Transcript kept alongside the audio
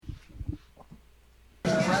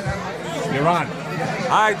You're on.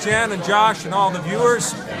 Hi, Jen and Josh and all the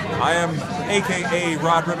viewers. I am a.k.a.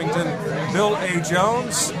 Rod Remington, Bill A.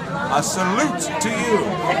 Jones. A salute to you.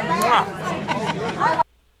 Mwah.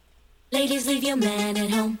 Ladies, leave your man at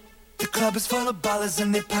home. The club is full of ballers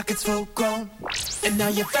and their pockets full grown. And now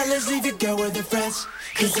your fellas leave your girl with her friends.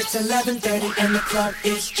 Cause it's 11:30 and the club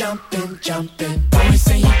is jumping, jumping. Boys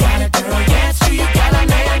say you got a girl, yeah, it's true, you got a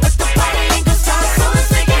man. But the party ain't gonna stop, so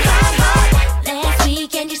let's make it hot, hot. Last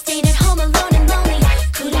weekend you stayed at home alone and lonely.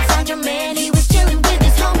 Couldn't find your man, he was chilling with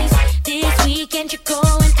his homies. This weekend you're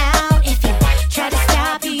going out. If you try to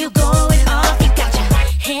stop you, you're going off. You got your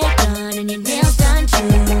hair done and your nails done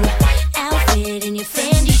too. Outfit and your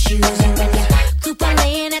Fendi shoes. And when you coupon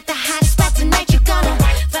laying at the hot spot tonight, you're gonna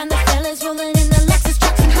find the fellas rolling in the Lexus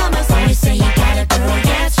trucks and Hummers. When you say you got a girl,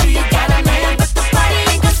 yeah, it's true, you got a man. But the party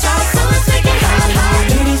ain't gonna stop, so let's make it hot, hot.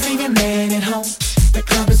 Ladies, leave your man at home. The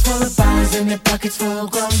club is full of ballers and their pockets full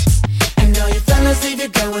grown. And all your fellas leave your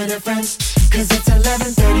girl with her friends. Cause it's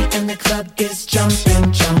 11:30 and the club is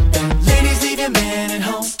jumping, jumping. Ladies, leave your man at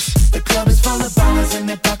home. The club is full of ballers and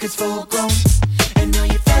their pockets full grown. And all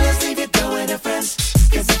your fellas leave your girl with her friends.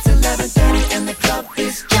 Cause it's 11:30 and the club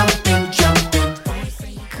is jumping, jumping.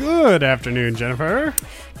 Good afternoon, Jennifer.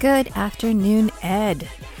 Good afternoon, Ed.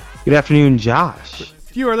 Good afternoon, Josh.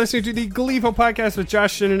 You are listening to the Gleeful Podcast with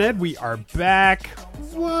Josh, Jen, and Ed. We are back.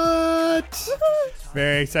 What?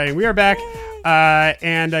 Very exciting. We are back.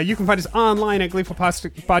 And you can find us online at Gleeful Pod.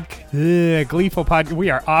 We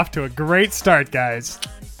are off to a great start, guys.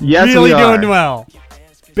 Yes, really we are. doing well.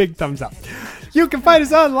 Big thumbs up. You can find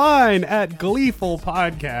us online at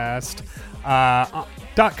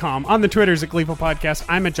gleefulpodcast.com. On the Twitters at Gleeful Podcast.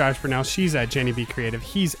 I'm at Josh Burnell. She's at Jenny B Creative.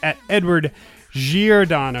 He's at Edward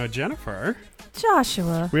Giordano. Jennifer.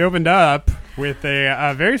 Joshua. We opened up with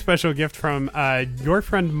a very special gift from your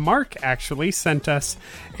friend Mark. Actually sent us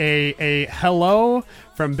a hello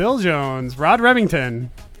from Bill Jones, Rod Remington,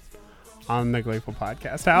 on the Gleeful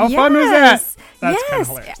Podcast. How fun was that? That's kind of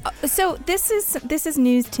hilarious. So this is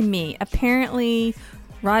news to me. Apparently,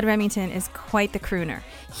 Rod Remington is quite the crooner.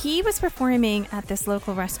 He was performing at this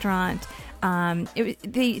local restaurant.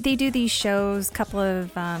 They do these shows couple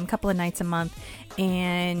of nights a month.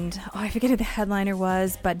 And I forget who the headliner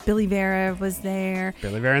was, but Billy Vera was there.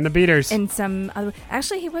 Billy Vera and the Beaters. And some other,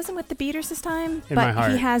 actually, he wasn't with the Beaters this time, in my but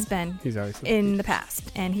heart. he has been. He's always in the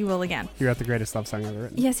past, and he will again. You got the greatest love song ever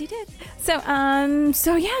written. Yes, he did. So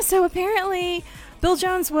apparently, Bill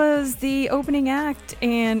Jones was the opening act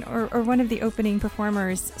and or one of the opening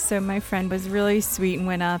performers. So my friend was really sweet and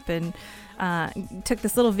went up and took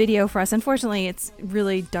this little video for us. Unfortunately, it's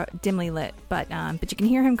really dimly lit, but you can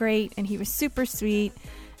hear him great, and he was super sweet.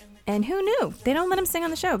 And who knew? They don't let him sing on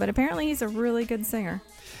the show, but apparently he's a really good singer.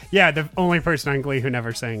 Yeah, the only person on Glee who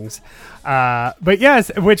never sings. But yes,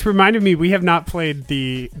 which reminded me, we have not played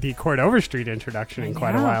the Court Overstreet introduction in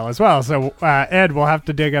quite a while as well. So Ed, we'll have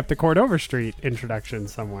to dig up the Court Overstreet introduction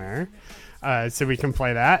somewhere so we can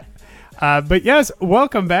play that. But yes,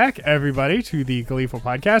 welcome back, everybody, to the Gleeful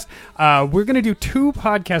Podcast. We're going to do 2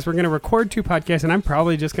 podcasts. We're going to record 2 podcasts, and I'm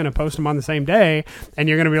probably just going to post them on the same day. And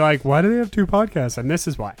you're going to be like, why do they have 2 podcasts? And this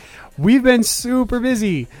is why. We've been super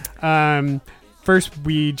busy. First,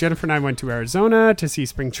 Jennifer and I went to Arizona to see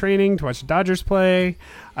spring training, to watch the Dodgers play.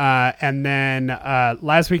 And then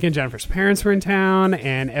last weekend, Jennifer's parents were in town,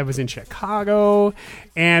 and Ed was in Chicago.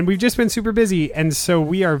 And we've just been super busy. And so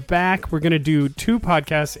we are back. We're going to do 2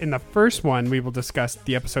 podcasts. In the first one, we will discuss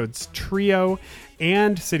the episodes Trio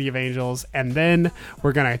and City of Angels. And then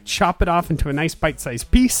we're going to chop it off into a nice bite-sized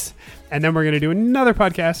piece. And then we're going to do another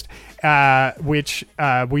podcast, which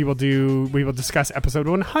we will discuss episode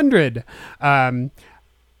 100.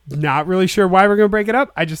 Not really sure why we're going to break it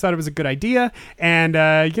up. I just thought it was a good idea. And,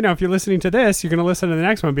 if you're listening to this, you're going to listen to the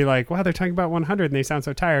next one and be like, wow, they're talking about 100 and they sound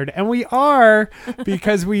so tired. And we are,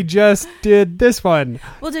 because we just did this one.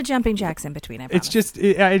 We'll do jumping jacks in between, I promise.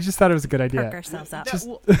 I just thought it was a good idea. Perk ourselves up.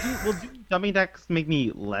 Will jumping jacks make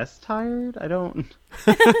me less tired? I don't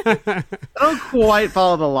quite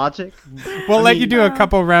follow the logic. We'll let you do a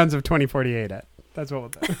couple rounds of 2048 at. That's what we'll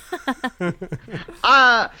do.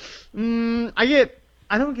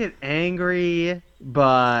 I don't get angry,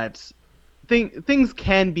 but things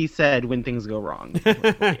can be said when things go wrong.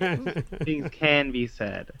 Things can be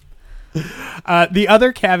said. The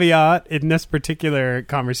other caveat in this particular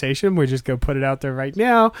conversation, we're just going to put it out there right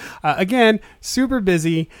now. Again, super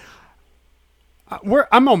busy. I'm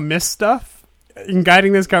going to miss stuff. In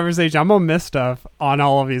guiding this conversation, I'm going to miss stuff on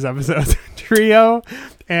all of these episodes. Trio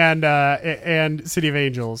and City of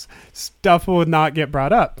Angels. Stuff will not get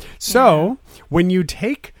brought up. So when you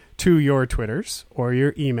take to your Twitters or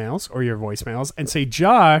your emails or your voicemails and say,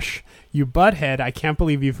 Josh, you butthead, I can't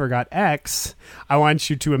believe you forgot X. I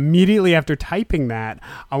want you to immediately after typing that,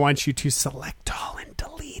 I want you to select all and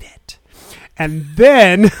delete it. And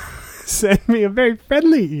then send me a very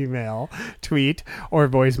friendly email, tweet, or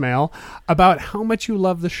voicemail about how much you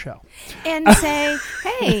love the show. And say,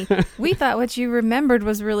 hey, we thought what you remembered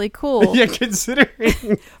was really cool. Yeah,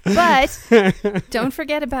 considering. But don't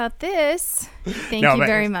forget about this. Thank you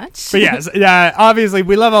very much. But yes, obviously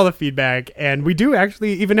we love all the feedback, and we do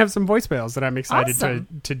actually even have some voicemails that I'm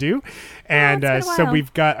excited to do. And so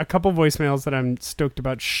we've got a couple voicemails that I'm stoked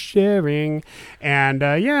about sharing. And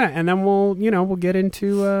and then we'll get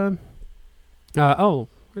into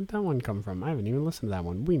where'd that one come from? I haven't even listened to that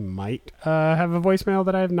one. We might have a voicemail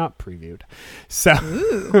that I have not previewed. So,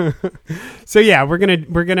 so yeah, we're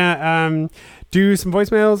gonna do some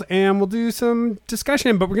voicemails and we'll do some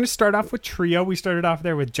discussion. But we're gonna start off with Trio. We started off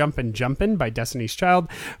there with Jumpin' Jumpin' by Destiny's Child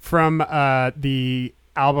from the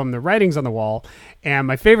album The Writings on the Wall. And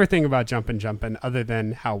my favorite thing about Jumpin' Jumpin', other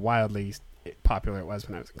than how wildly popular it was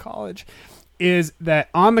when I was in college, is that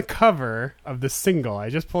on the cover of the single,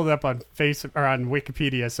 I just pulled it up on on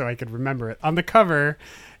Wikipedia so I could remember it. On the cover,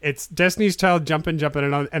 it's Destiny's Child Jumpin'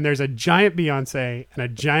 Jumpin', and there's a giant Beyonce and a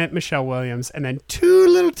giant Michelle Williams, and then two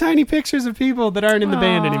little tiny pictures of people that aren't in the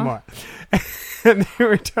band anymore. And they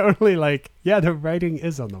were totally like, yeah, the writing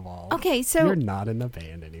is on the wall. Okay, so you're not in the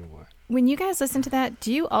band anymore. When you guys listen to that,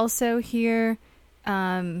 do you also hear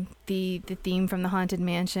the theme from the Haunted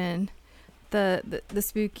Mansion? The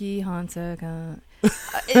spooky haunted.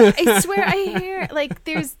 I swear I hear like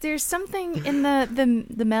there's something in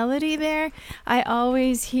the melody there. I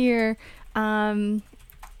always hear the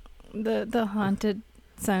haunted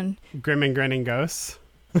sound. Grim and Grinning Ghosts.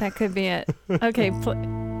 That could be it. Okay, hey,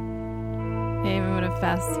 I'm gonna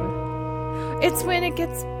fast. It's when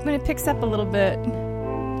it picks up a little bit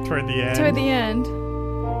toward the end. Toward the end.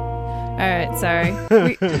 All right, sorry.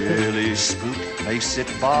 Billy Spook may sit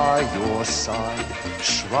by your side,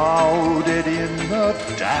 shrouded in the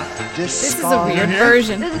daftest This is a sky. weird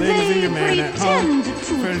version. They pretend to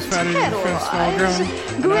terrorize.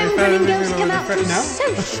 Grim Grinning Ghosts come out to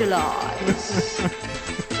socialize.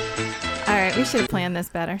 All right, we should have planned this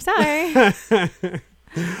better. Sorry.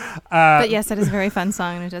 But yes, that is a very fun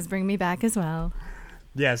song, and it does bring me back as well.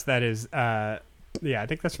 Yes, that is... I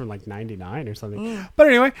think that's from like 99 or something. But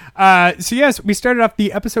anyway, so yes, we started off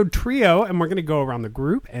the episode Trio, and we're going to go around the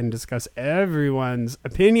group and discuss everyone's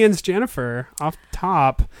opinions. Jennifer, off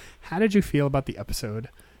top, how did you feel about the episode?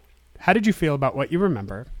 How did you feel about what you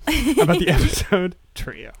remember about the episode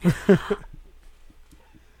Trio?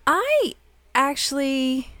 I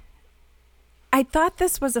thought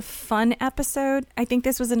this was a fun episode. I think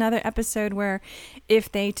this was another episode where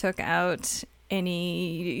if they took out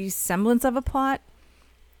any semblance of a plot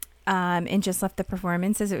and just left the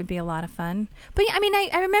performances, it would be a lot of fun. But yeah, I mean,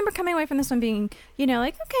 I remember coming away from this one being,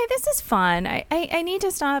 like, okay, this is fun. I need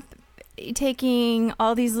to stop taking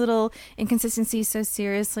all these little inconsistencies so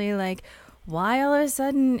seriously. Like, why all of a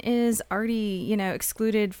sudden is Artie,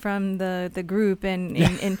 excluded from the group, and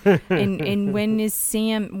when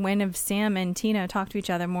have Sam and Tina talked to each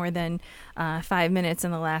other more than 5 minutes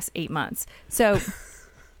in the last 8 months? So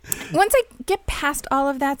once I get past all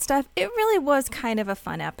of that stuff, it really was kind of a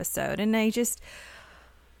fun episode. And I just,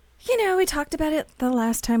 we talked about it the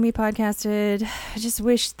last time we podcasted. I just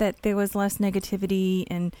wish that there was less negativity.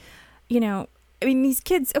 And, I mean, these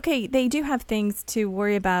kids, okay, they do have things to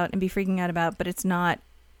worry about and be freaking out about, but it's not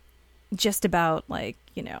just about, like,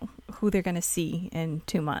 who they're going to see in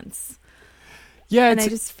 2 months. Yeah, and I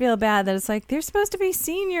just feel bad that it's like they're supposed to be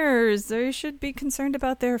seniors. They should be concerned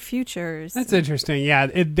about their futures. That's interesting. Yeah,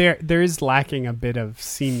 there is lacking a bit of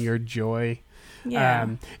senior joy. Yeah,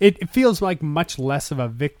 it feels like much less of a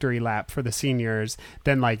victory lap for the seniors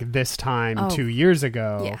than like this time 2 years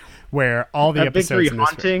ago, where all the episodes victory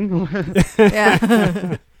haunting.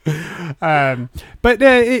 Yeah.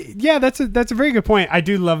 That's a very good point. I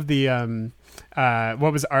do love the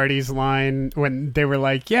what was Artie's line when they were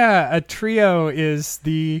like, yeah, a trio is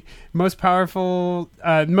the most powerful,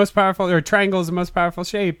 or triangle is the most powerful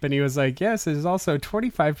shape. And he was like, yes, it is also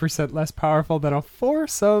 25% less powerful than a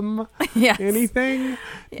foursome. Yes. Anything?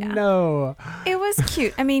 Yeah. No. It was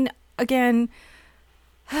cute. I mean, again,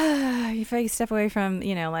 if I step away from,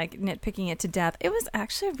 like nitpicking it to death, it was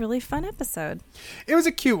actually a really fun episode. It was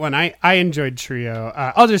a cute one. I enjoyed Trio.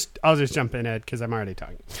 I'll just jump in, Ed, because I'm already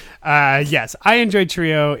talking. Yes, I enjoyed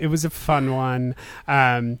Trio. It was a fun one.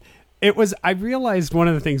 I realized one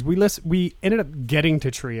of the things we ended up getting to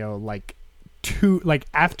Trio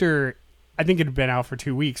after I think it had been out for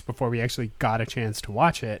 2 weeks before we actually got a chance to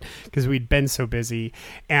watch it because we'd been so busy.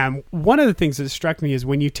 And one of the things that struck me is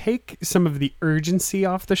when you take some of the urgency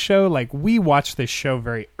off the show, like we watch this show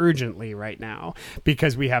very urgently right now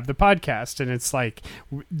because we have the podcast, and it's like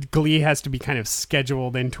Glee has to be kind of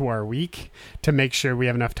scheduled into our week to make sure we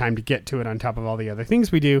have enough time to get to it on top of all the other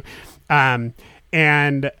things we do. And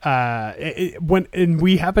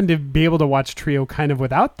we happened to be able to watch Trio kind of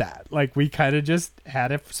without that. Like we kind of just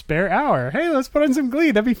had a spare hour. Hey, let's put on some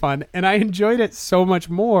Glee. That'd be fun. And I enjoyed it so much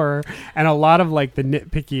more. And a lot of like the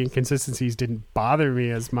nitpicky inconsistencies didn't bother me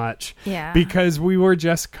as much because we were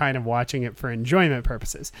just kind of watching it for enjoyment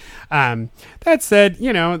purposes. That said,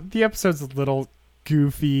 the episode's a little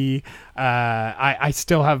goofy. I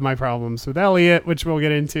still have my problems with Elliot, which we'll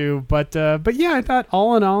get into, but yeah, I thought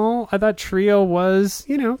all in all, Trio was,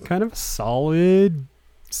 kind of a solid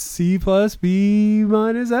C plus B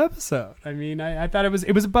minus episode. I mean, I thought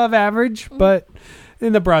it was above average, but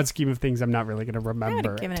in the broad scheme of things, I'm not really going to remember. I would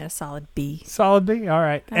have given it a solid B. Solid B. All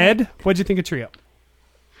right. Ed, what'd you think of Trio?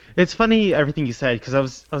 It's funny everything you said, because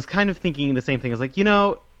I was kind of thinking the same thing. I was like,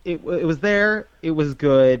 it was there, it was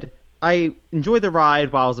good. I enjoyed the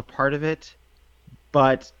ride while I was a part of it,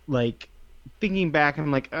 but like thinking back,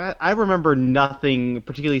 I'm like, I remember nothing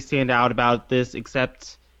particularly stand out about this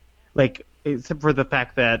except for the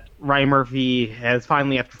fact that Ryan Murphy has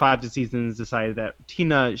finally, after 5 seasons, decided that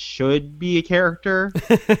Tina should be a character,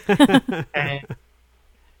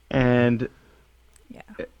 and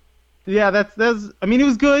that's. I mean, it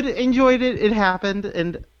was good. Enjoyed it. It happened,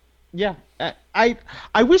 and yeah, I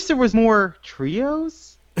wish there was more trios.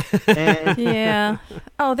 Yeah.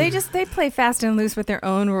 Oh, they play fast and loose with their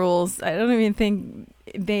own rules. I don't even think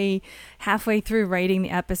they halfway through writing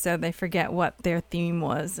the episode they forget what their theme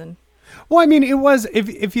was. And well, I mean, it was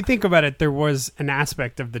if you think about it, there was an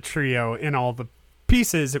aspect of the trio in all the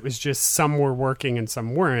pieces. It was just some were working and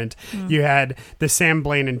some weren't. You had the Sam,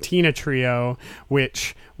 Blaine, and Tina trio,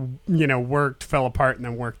 which worked, fell apart, and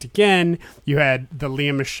then worked again. You had the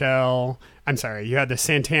Leah Michelle. You had the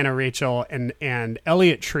Santana, Rachel, and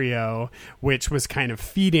Elliot trio, which was kind of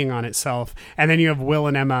feeding on itself. And then you have Will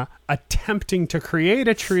and Emma attempting to create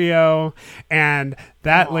a trio. And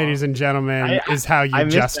that, ladies and gentlemen, is how you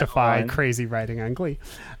justify crazy writing on Glee.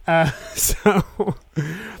 But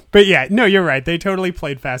yeah, no, you're right. They totally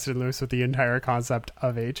played fast and loose with the entire concept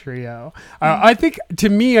of a trio. I think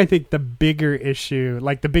the bigger issue,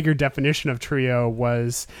 like the bigger definition of trio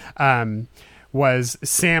was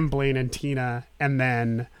Sam, Blaine, and Tina, and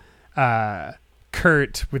then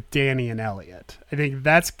Kurt with Danny and Elliot. I think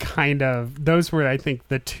that's those were, I think,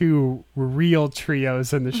 the two real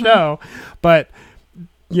trios in the show. But,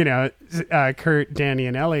 Kurt, Danny,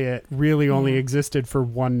 and Elliot really only existed for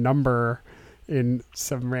one number in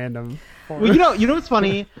some random form. Well, you know what's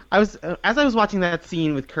funny? As I was watching that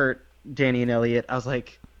scene with Kurt, Danny, and Elliot, I was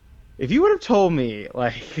like, if you would have told me,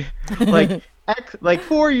 like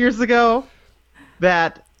 4 years ago,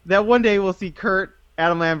 that one day we'll see Kurt,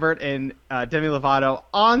 Adam Lambert, and Demi Lovato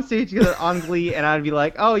on stage together on Glee, and I'd be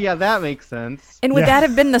like, oh yeah, that makes sense. And would that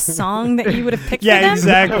have been the song that you would have picked for them? Yeah,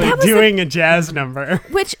 exactly. Doing a jazz number.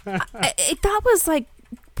 Which I thought was like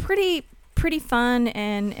pretty fun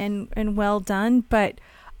and well done, but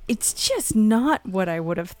it's just not what I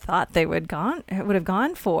would have thought they would have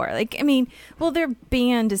gone for. Like, I mean, well, their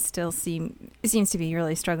band seems to be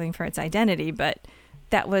really struggling for its identity, but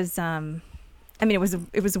that was it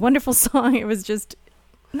was a wonderful song. It was just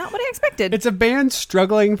not what I expected. It's a band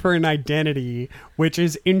struggling for an identity, which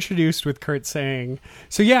is introduced with Kurt saying,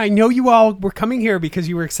 so yeah, I know you all were coming here because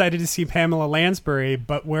you were excited to see Pamela Lansbury,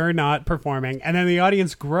 but we're not performing. And then the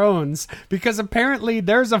audience groans because apparently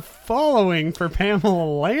there's a following for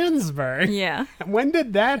Pamela Lansbury. Yeah. When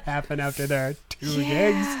did that happen after their 2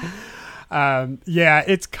 gigs?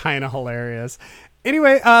 It's kind of hilarious.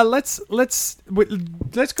 Anyway, let's go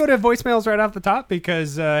to voicemails right off the top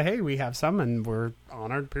because hey, we have some and we're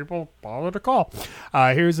honored people bother to call.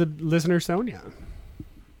 Here's a listener, Sonia.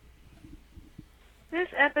 This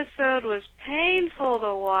episode was painful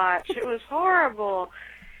to watch. It was horrible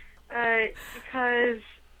because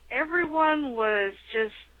everyone was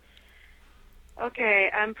just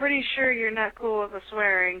okay. I'm pretty sure you're not cool with the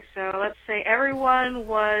swearing, so let's say everyone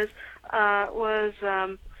was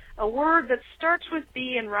a word that starts with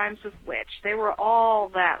B and rhymes with witch. They were all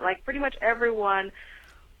that. Like, pretty much everyone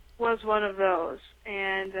was one of those.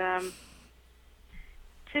 And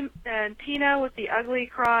Tina with the ugly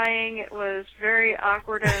crying, it was very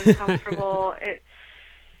awkward and uncomfortable.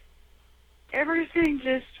 Everything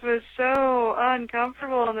just was so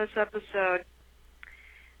uncomfortable in this episode.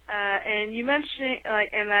 And you mentioned,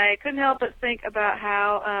 and I couldn't help but think about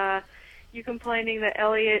how you complaining that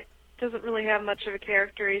Elliot doesn't really have much of a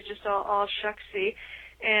character. He's just all shucksy.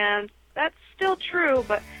 And that's still true,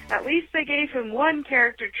 but at least they gave him one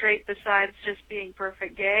character trait besides just being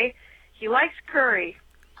perfect gay. He likes curry.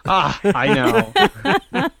 Ah, I know.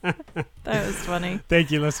 That was funny. Thank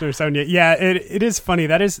you, listener Sonia. Yeah, it is funny.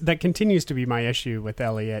 That continues to be my issue with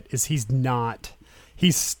Elliot, is he's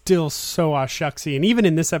still so shucksy. And even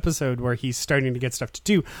in this episode where he's starting to get stuff to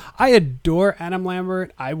do, I adore Adam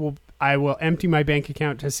Lambert. I will empty my bank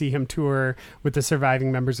account to see him tour with the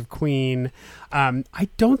surviving members of Queen. I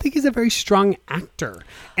don't think he's a very strong actor.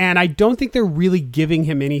 And I don't think they're really giving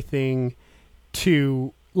him anything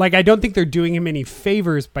to... Like, I don't think they're doing him any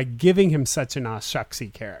favors by giving him such an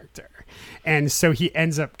shucksy character. And so he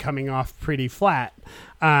ends up coming off pretty flat.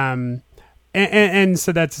 And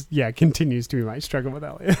so that's, continues to be my struggle with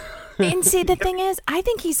Elliot. And see, the thing is, I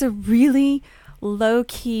think he's a really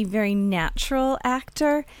low-key, very natural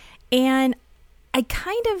actor. And I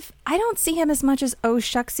don't see him as much as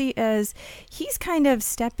shucksy as he's kind of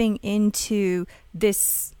stepping into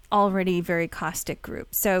this already very caustic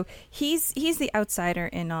group. So he's the outsider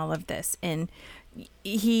in all of this, and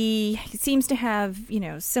he seems to have,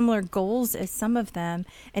 similar goals as some of them,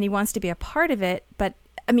 and he wants to be a part of it. But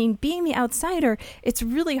I mean, being the outsider, it's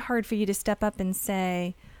really hard for you to step up and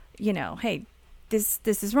say, hey, this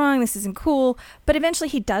is wrong, this isn't cool. But eventually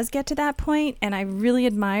he does get to that point, and I really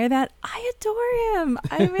admire that. I adore him.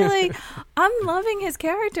 I'm loving his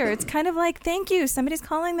character. It's kind of like, thank you, somebody's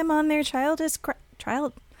calling them on their childish crap.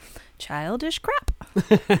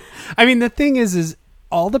 I mean, the thing is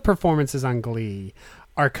all the performances on Glee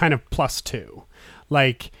are kind of +2.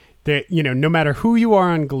 Like, no matter who you are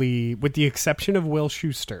on Glee, with the exception of Will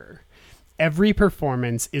Schuester, every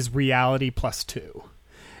performance is reality +2.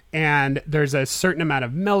 And there's a certain amount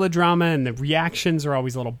of melodrama, and the reactions are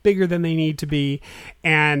always a little bigger than they need to be.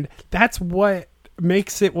 And that's what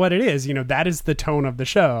makes it what it is. That is the tone of the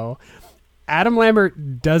show. Adam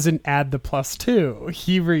Lambert doesn't add the +2.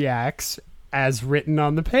 He reacts as written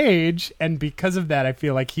on the page, and because of that, I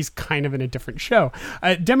feel like he's kind of in a different show.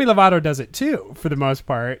 Demi Lovato does it too, for the most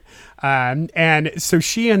part, and so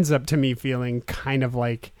she ends up, to me, feeling kind of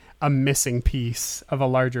like a missing piece of a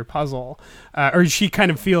larger puzzle, or she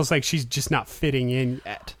kind of feels like she's just not fitting in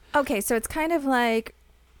yet. Okay, so it's kind of like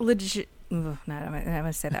legit. No, I'm going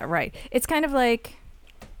to say that right. It's kind of like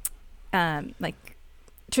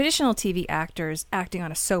traditional TV actors acting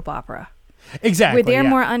on a soap opera. Exactly. Where they're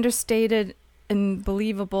more understated and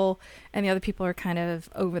believable, and the other people are kind of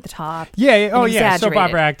over the top. Yeah. Oh, yeah. Soap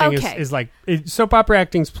opera acting is like soap opera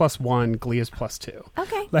acting's +1, Glee is +2.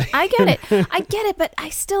 Okay, I get it, but I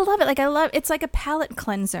still love it. Like, it's like a palate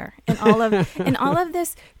cleanser in all of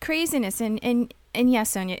this craziness. And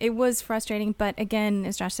yes, Sonia, it was frustrating, but again,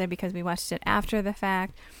 as Josh said, because we watched it after the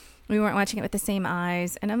fact, we weren't watching it with the same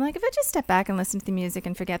eyes. And I'm like, if I just step back and listen to the music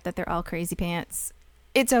and forget that they're all crazy pants,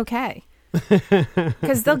 it's okay.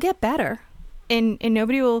 Because they'll get better. And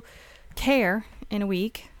nobody will care in a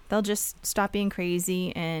week. They'll just stop being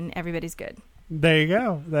crazy and everybody's good. There you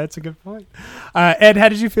go. That's a good point. Ed, how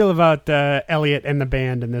did you feel about Elliot and the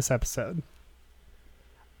band in this episode?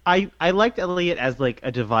 I liked Elliot as like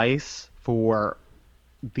a device for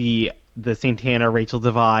the Santana Rachel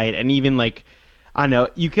divide, and even like, I don't know,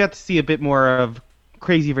 you get to see a bit more of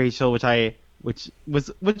Crazy Rachel, which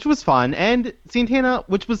was fun, and Santana,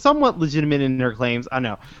 which was somewhat legitimate in her claims. I don't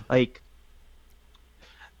know, like,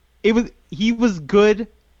 he was good.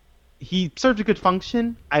 He served a good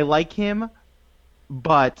function. I like him,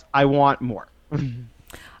 but I want more.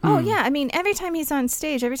 Oh, yeah. I mean, every time he's on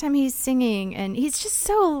stage, every time he's singing, and he's just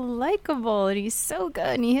so likable, and he's so good,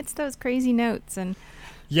 and he hits those crazy notes. And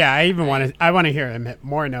yeah, I want to hear him hit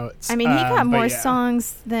more notes. I mean, he got more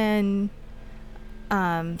songs than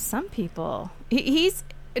some people. He's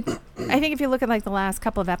I think if you look at like the last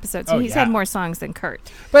couple of episodes, he's had more songs than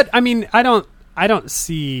Kurt. But I mean, I don't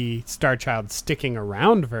see Starchild sticking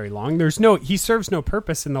around very long. He serves no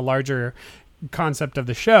purpose in the larger concept of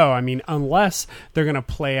the show. I mean, unless they're going to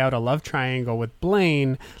play out a love triangle with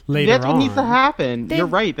Blaine later on. That's what needs to happen. You're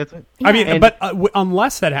right. That's what, I mean, but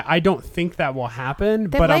unless that, I don't think that will happen.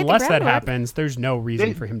 But unless that happens, there's no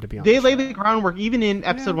reason for him to be on. They lay the groundwork. Even in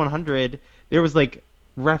episode 100, there was like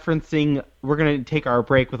referencing, we're going to take our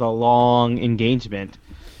break with a long engagement.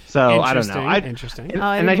 So I don't know. Interesting.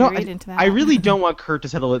 I really don't want Kurt to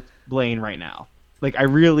settle with Blaine right now. Like, I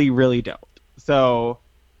really, really don't. So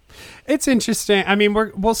it's interesting. I mean,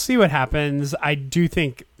 we'll see what happens. I do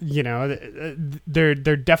think, they're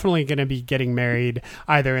definitely going to be getting married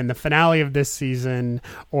either in the finale of this season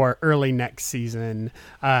or early next season.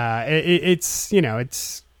 It's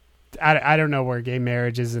I don't know where gay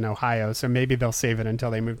marriage is in Ohio, so maybe they'll save it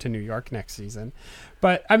until they move to New York next season.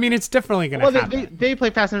 But I mean, it's definitely going to happen. They play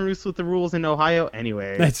fast and loose with the rules in Ohio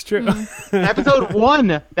anyway. That's true. Episode 1,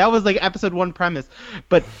 that was like episode 1 premise.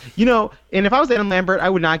 But and if I was Adam Lambert, I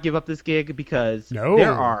would not give up this gig because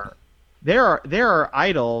there are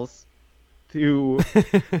idols to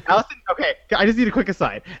Allison. Okay, I just need a quick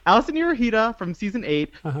aside. Allison Hirohita from season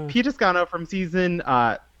 8, Pia Toscano from season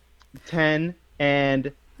 10,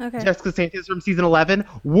 and Jessica Sanchez from season 11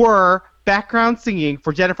 were background singing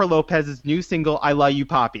for Jennifer Lopez's new single "I Love You,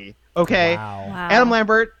 Poppy." Okay, wow. Adam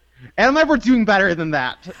Lambert's doing better than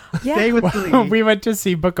that. Yeah. Stay with Glee. We went to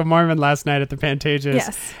see Book of Mormon last night at the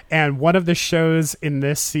Pantages, and one of the shows in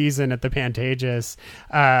this season at the Pantages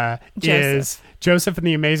is Joseph and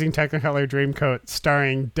the Amazing Technicolor Dreamcoat,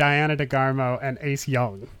 starring Diana DeGarmo and Ace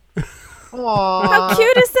Young. Aww. How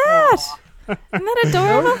cute is that? Isn't that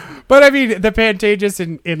adorable? But I mean, the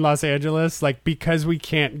Pantages in Los Angeles, like, because we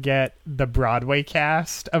can't get the Broadway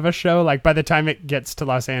cast of a show, like, by the time it gets to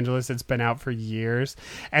Los Angeles, it's been out for years.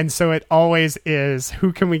 And so it always is,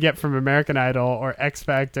 who can we get from American Idol or X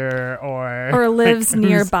Factor or lives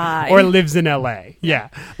nearby. Or lives in LA. Yeah.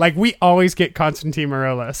 Like, we always get Constantine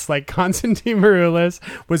Maroulis. Like, Constantine Maroulis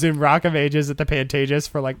was in Rock of Ages at the Pantages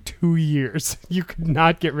for like 2 years. You could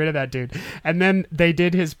not get rid of that dude. And then they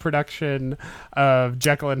did his production of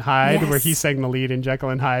Jekyll and Hyde, where he sang the lead in Jekyll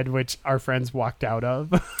and Hyde, which our friends walked out of.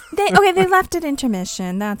 They left at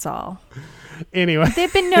intermission, that's all. Anyway.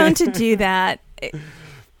 They've been known to do that.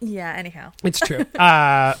 Anyhow. It's true.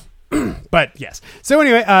 But yes. So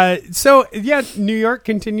anyway, New York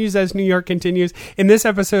continues as New York continues. In this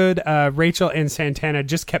episode, Rachel and Santana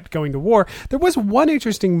just kept going to war. There was one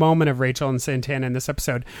interesting moment of Rachel and Santana in this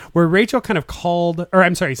episode where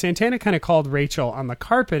Santana kind of called Rachel on the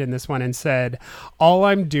carpet in this one and said, "All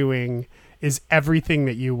I'm doing is everything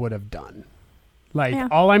that you would have done.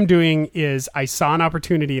 Like, all I'm doing is I saw an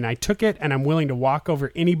opportunity and I took it, and I'm willing to walk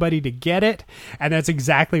over anybody to get it. And that's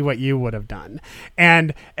exactly what you would have done."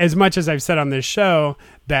 And as much as I've said on this show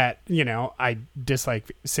that, I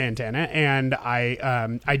dislike Santana, and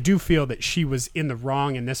I do feel that she was in the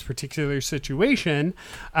wrong in this particular situation,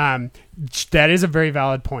 that is a very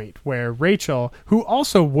valid point where Rachel, who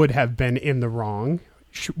also would have been in the wrong,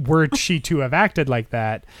 were she to have acted like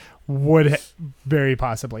that, would very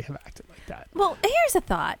possibly have acted like that. Well, here's a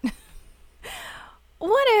thought.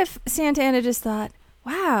 What if Santana just thought,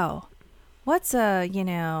 wow, what's a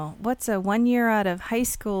 1 year out of high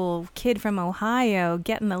school kid from Ohio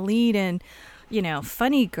getting the lead in,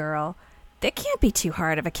 Funny Girl? That can't be too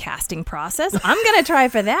hard of a casting process. I'm going to try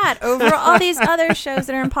for that over all these other shows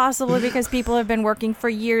that are impossible because people have been working for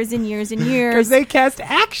years and years and years. Because they cast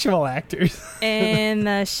actual actors in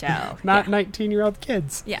the show. Not 19-year-old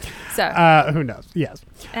kids. Yeah. So who knows? Yes.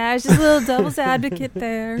 I was just a little devil's advocate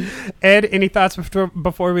there. Ed, any thoughts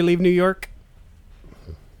before we leave New York?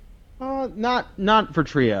 Not for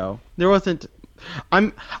Trio. There wasn't.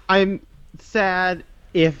 I'm sad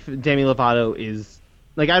if Demi Lovato is.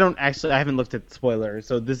 Like, I haven't looked at spoilers,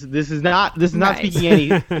 so this is not speaking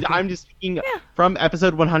any. I'm just speaking from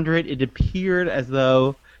episode 100. It appeared as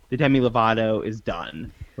though the Demi Lovato is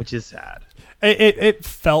done, which is sad. It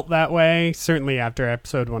felt that way, certainly after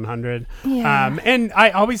episode 100. Yeah. And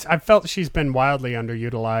I felt she's been wildly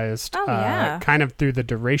underutilized. Kind of through the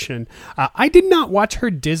duration. I did not watch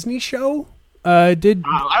her Disney show. I don't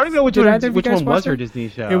know which one was her Disney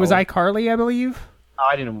show. It was iCarly, I believe.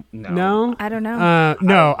 I didn't know. No? I don't know.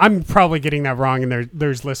 No, I'm probably getting that wrong, and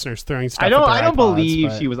there's listeners throwing stuff. I don't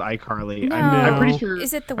believe she was iCarly. No. I'm pretty sure.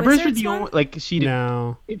 Is it the I'm pretty sure Wizards one?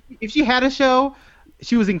 No. If she had a show,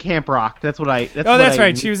 she was in Camp Rock. That's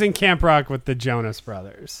right. She was in Camp Rock with the Jonas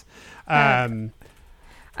Brothers. I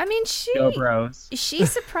mean, Joe Bros. She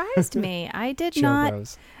surprised me. I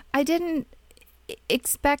didn't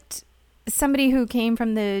expect somebody who came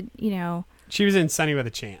from the, She was in Sunny with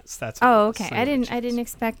a Chance. That's okay. I didn't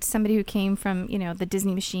expect somebody who came from, the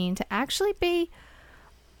Disney machine to actually be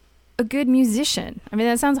a good musician. I mean,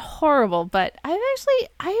 that sounds horrible, but I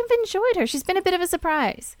have enjoyed her. She's been a bit of a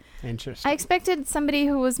surprise. Interesting. I expected somebody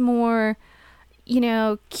who was more,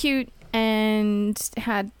 cute and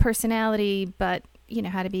had personality, but,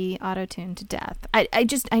 had to be auto-tuned to death.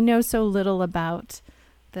 I know so little about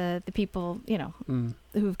the people,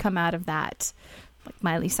 who've come out of that. Like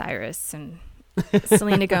Miley Cyrus and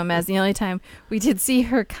Selena Gomez. The only time we did see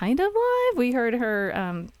her kind of live, we heard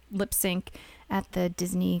her lip sync at the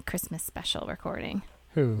Disney Christmas special recording.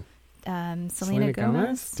 Who? Selena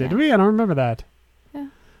Gomez. Did we? I don't remember that. Yeah.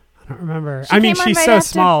 I don't remember. She's she's so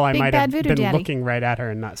small, I Big might Bad have Voodoo been Daddy. looking right at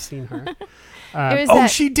her and not seen her.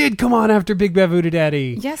 She did come on after Big Bad Voodoo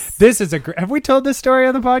Daddy. Yes. This is have we told this story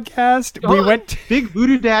on the podcast? We went Big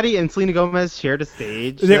Voodoo Daddy and Selena Gomez shared a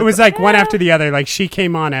stage. It was like one after the other. Like she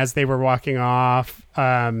came on as they were walking off.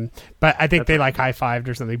 But I think they like high-fived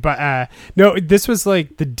or something. But no, this was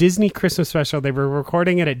like the Disney Christmas special. They were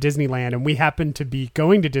recording it at Disneyland, and we happened to be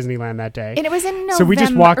going to Disneyland that day. And it was in November. So we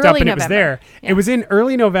just walked up and November. it was there. Yeah. It was in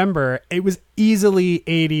early November. It was easily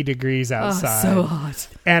 80 degrees outside. Oh, so hot.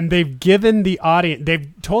 And they've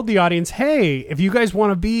told the audience, hey, if you guys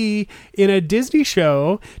want to be in a Disney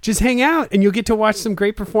show, just hang out and you'll get to watch some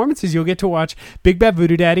great performances. You'll get to watch Big Bad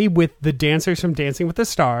Voodoo Daddy with the dancers from Dancing with the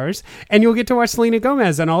Stars, and you'll get to watch Selena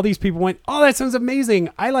Gomez. And all these people went, oh, that sounds amazing.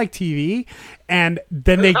 I like TV. And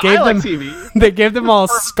then they gave them they gave them all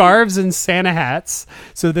scarves and Santa hats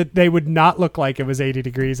so that they would not look like it was 80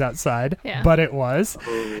 degrees outside, but it was.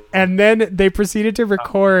 And then they proceeded to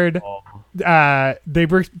record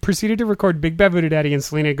proceeded to record Big Bad Voodoo Daddy and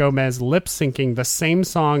Selena Gomez lip syncing the same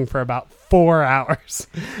song for about 4 hours.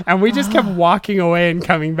 And we just kept walking away and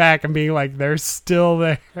coming back and being like, they're still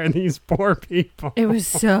there, these poor people. It was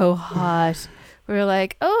so hot. We were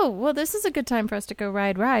like, oh, well, this is a good time for us to go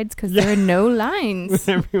ride rides because there are no lines.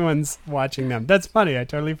 Everyone's watching them. That's funny. I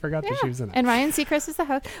totally forgot that she was in it. And Ryan Seacrest is the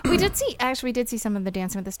host. We did see some of the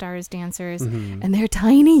Dancing with the Stars dancers, and they're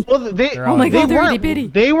tiny. Well, they're itty bitty.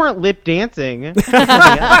 They weren't lip dancing. No, they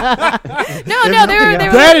were.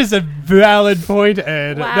 That is a valid point,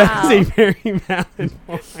 Ed. Wow. That is a very valid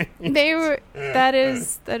point. They were. That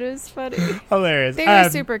is funny. Hilarious. They were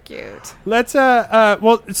super cute. Let's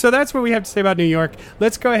well, so that's what we have to say about New York.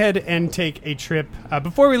 Let's go ahead and take a trip.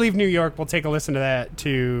 Before we leave New York, we'll take a listen to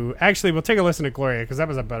we'll take a listen to Gloria, because that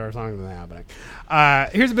was a better song than The Happening.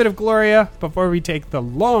 Here's a bit of Gloria before we take the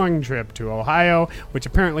long trip to Ohio, which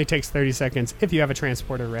apparently takes 30 seconds if you have a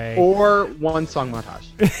transport array. Or one song montage.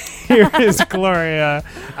 Here is Gloria.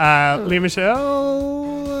 Lea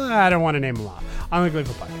Michele, I don't want to name them all. On the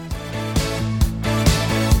Gleeful Podcast.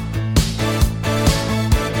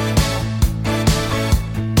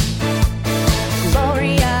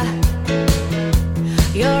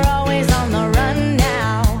 You're always on the run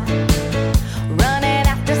now, running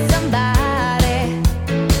after somebody.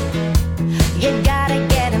 You gotta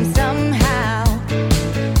get him somehow.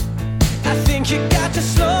 I think you got to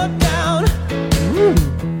slow down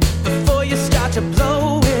before you start to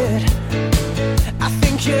blow it. I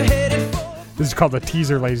think you're headed for... This is called a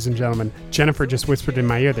teaser, ladies and gentlemen. Jennifer just whispered in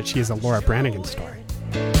my ear that she is a Laura Branigan story.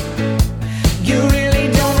 You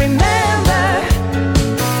really don't remember.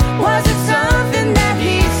 Was it something that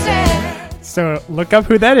he said? So look up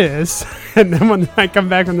who that is, and then when I come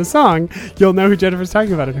back from the song, you'll know who Jennifer's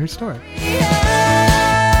talking about in her story.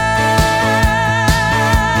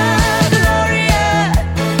 Gloria,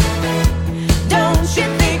 don't you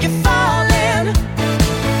think you're falling?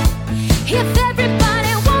 If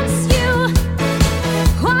everybody wants you,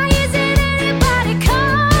 why isn't anybody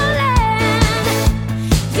calling?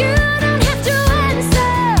 You don't have to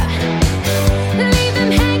answer, leave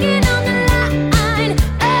them hanging on the line.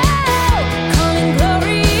 Oh, calling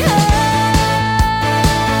Gloria.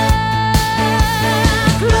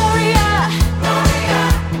 Gloria,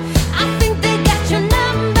 I think they got your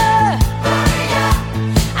number.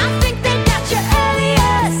 I think they got your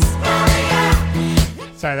alias.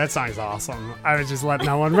 Sorry, that song's awesome. I was just letting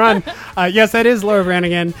that one run. Yes, that is Laura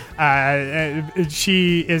Branigan.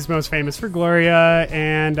 She is most famous for Gloria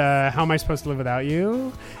and How Am I Supposed to Live Without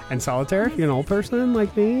You? And Solitaire, if you're an old person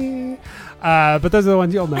like me. But those are the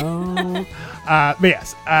ones you'll know. But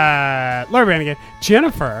yes, Laura Branigan.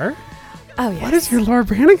 Jennifer, Oh, yes. what is your Laura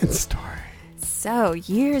Branigan story? So,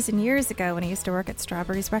 years and years ago, when I used to work at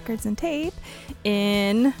Strawberries Records and Tape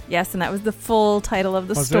and that was the full title of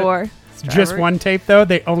the Was store. it? Just one tape, though?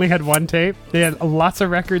 They only had one tape? They had lots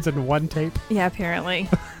of records and one tape? Yeah, apparently.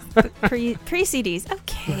 Pre CDs.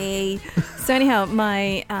 Okay. So anyhow,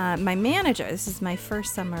 my manager, this is my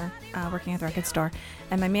first summer working at the record store,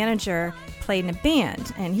 and my manager played in a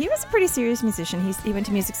band, and he was a pretty serious musician. He went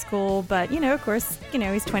to music school, but, of course,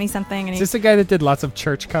 he's 20-something. Is this the guy that did lots of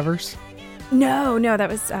church covers? No, that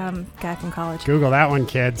was a guy from college. Google that one,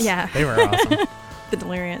 kids. Yeah. They were awesome. The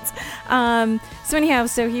Delirians. So anyhow,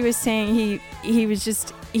 so he was saying he was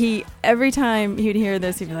just, every time he'd hear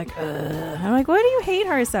this, he'd be like, ugh. I'm like, why do you hate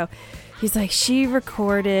her so? He's like, she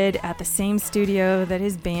recorded at the same studio that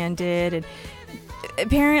his band did, and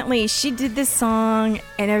apparently she did this song,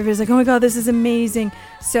 and everybody's like, oh my god, this is amazing.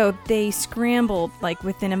 So they scrambled like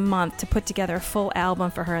within a month to put together a full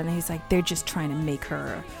album for her, and he's like, they're just trying to make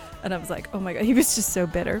her. And I was like, oh my god, he was just so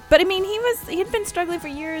bitter. But I mean, he had been struggling for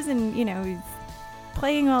years, and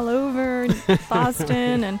playing all over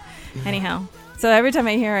Boston. And anyhow, so every time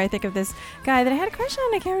I hear her, I think of this guy that I had a crush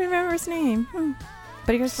on. I can't remember his name.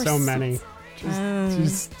 But he goes for so many.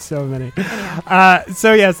 Just so many. Anyhow.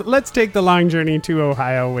 So yes, let's take the long journey to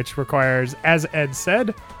Ohio, which requires, as Ed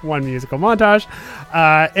said, one musical montage.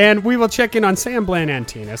 And we will check in on Sam, Blaine, and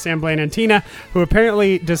Tina. Sam, Blaine, and Tina, who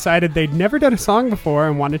apparently decided they'd never done a song before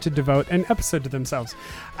and wanted to devote an episode to themselves.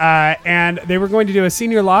 And they were going to do a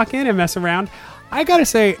senior lock-in and mess around. I gotta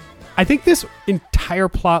say, I think this entire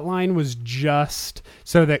plot line was just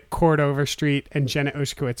so that Cord Overstreet and Jenna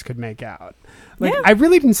Ushkowitz could make out. Like, I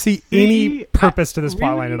really didn't see any purpose to this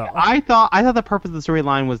plot line at all. I thought the purpose of the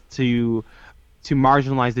storyline was to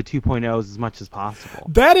marginalize the 2.0s as much as possible.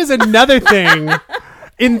 That is another thing.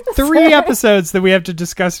 In 3 episodes that we have to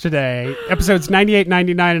discuss today, episodes 98,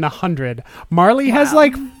 99, and 100, Marley has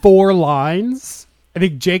like 4 lines. I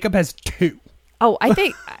think Jacob has 2. Oh, I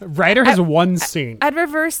think Ryder has 1 scene. I'd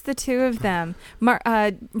reverse the 2 of them.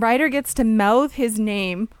 Ryder gets to mouth his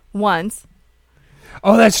name once.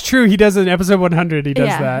 Oh, that's true. He does in episode 100. He does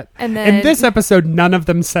that. And then in this episode, none of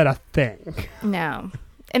them said a thing. No.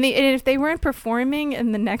 And if they weren't performing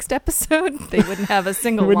in the next episode, they wouldn't have a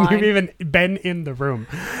single wouldn't line. have even been in the room.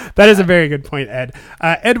 That is a very good point, Ed.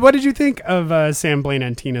 Ed, what did you think of Sam, Blaine,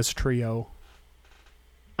 and Tina's trio?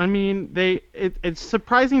 I mean, it's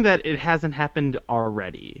surprising that it hasn't happened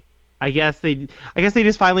already. I guess they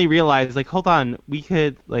just finally realized, like, hold on, we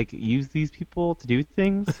could like use these people to do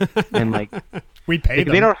things, and like we pay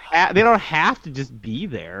them. They don't have to just be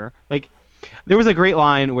there. Like, there was a great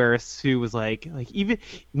line where Sue was like even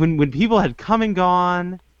when people had come and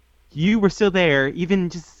gone, you were still there. Even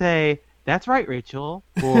just say, "That's right, Rachel,"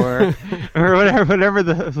 or whatever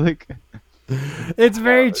the like. It's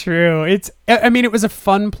very true. I mean, it was a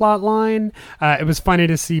fun plot line. It was funny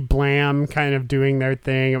to see Blam kind of doing their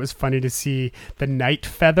thing. It was funny to see the Night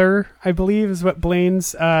Feather, I believe is what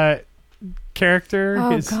Blaine's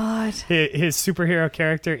character, his superhero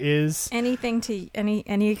character is. Anything to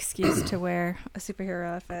any excuse to wear a superhero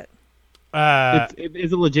outfit. It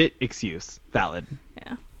is a legit excuse. Valid.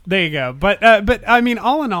 Yeah. There you go. But I mean,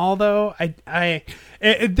 all in all, though, there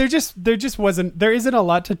isn't a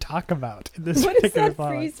lot to talk about in this what particular is that plot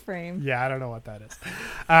freeze line. frame? Yeah, I don't know what that is.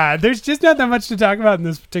 There's just not that much to talk about in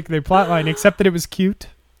this particular plot line, except that it was cute.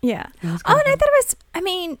 Yeah. And I thought it was. I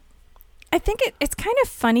mean, I think it's kind of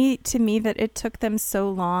funny to me that it took them so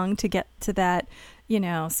long to get to that,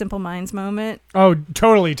 Simple Minds moment. Oh,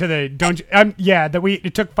 totally. To the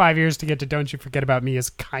it took 5 years to get to "Don't You Forget About Me" is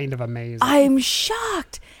kind of amazing. I'm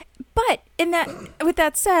shocked. But with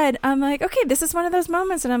that said, I'm like, okay, this is one of those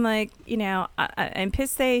moments, and I'm like, I'm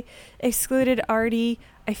pissed they excluded Artie.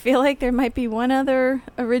 I feel like there might be one other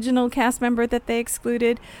original cast member that they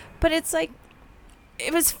excluded, but it's like,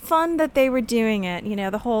 it was fun that they were doing it.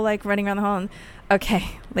 The whole like running around the hall. And,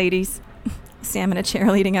 okay, ladies, Sam in a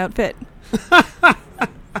cheerleading outfit.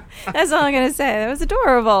 That's all I'm going to say. That was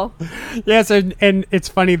adorable. Yes, and it's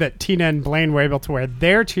funny that Tina and Blaine were able to wear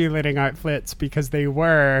their cheerleading outfits because they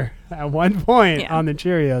were, at one point, on the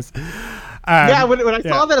Cheerios. When I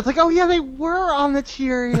saw that, it's like, oh, yeah, they were on the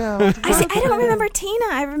Cheerios. I don't remember Tina.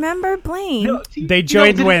 I remember Blaine. They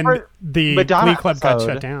joined when the Madonna Glee Club episode.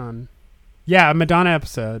 got shut down. Yeah, a Madonna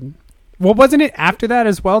episode. Well, wasn't it after that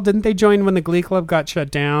as well? Didn't they join when the Glee Club got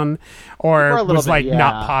shut down, or was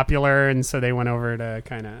not popular, and so they went over to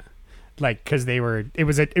kind of because they were? It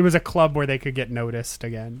was a club where they could get noticed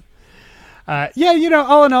again.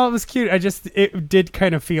 All in all, it was cute. It did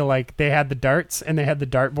kind of feel like they had the darts and they had the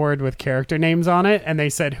dartboard with character names on it, and they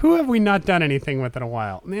said, "Who have we not done anything with in a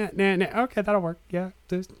while?" Nah, okay, that'll work. Yeah,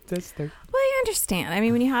 this. Well, I understand. I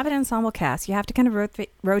mean, when you have an ensemble cast, you have to kind of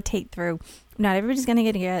rotate through. Not everybody's going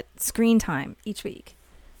to get screen time each week,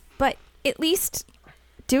 but at least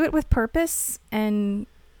do it with purpose and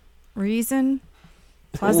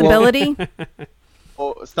plausibility.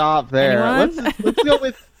 Oh, stop there. Anyone?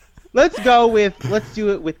 Let's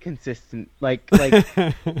do it with consistent, yeah. Okay.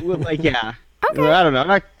 I don't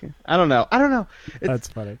know. That's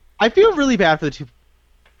funny. I feel really bad for the two.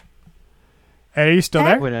 Hey, are you still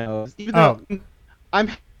there? 2.0s. Even though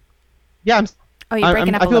you're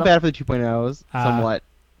breaking up a I feel little. bad for the 2.0s somewhat.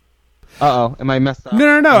 Am I messed up?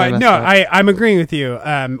 No. I'm agreeing with you.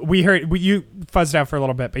 You fuzzed out for a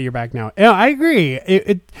little bit, but you're back now. No, I agree.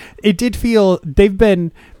 It did feel they've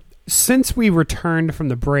been since we returned from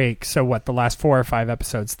the break, so what, the last 4 or 5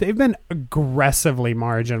 episodes, they've been aggressively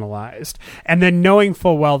marginalized. And then knowing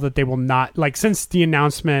full well that they will not, like, since the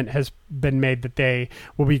announcement has been made that they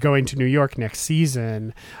will be going to New York next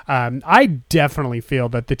season, I definitely feel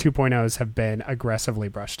that the 2.0s have been aggressively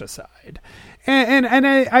brushed aside. And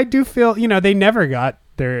I do feel, they never got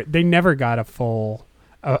a full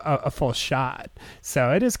shot.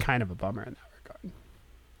 So it is kind of a bummer in that regard.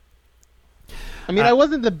 I mean, I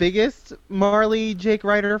wasn't the biggest Marley Jake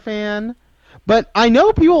Ryder fan, but I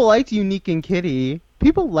know people liked Unique and Kitty.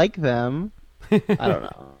 People like them. I don't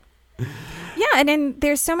know. Yeah, and then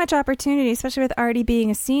there's so much opportunity, especially with Artie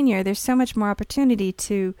being a senior. There's so much more opportunity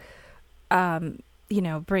to,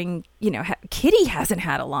 bring. Kitty hasn't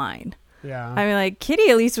had a line. Yeah, I mean, like, Kitty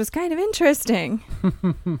at least was kind of interesting.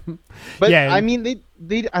 But yeah. I mean,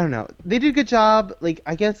 they I don't know. They did a good job. Like,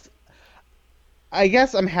 I guess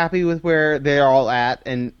I'm happy with where they're all at,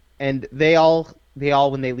 and they all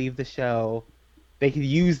when they leave the show, they could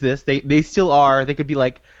use this. They still are. They could be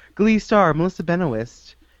like Glee star Melissa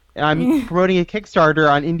Benoist. And I'm promoting a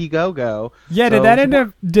Kickstarter on Indiegogo. Yeah,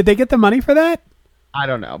 so, did they get the money for that? I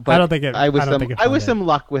don't know, but I don't think it. I wish them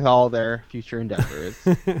luck with all their future endeavors.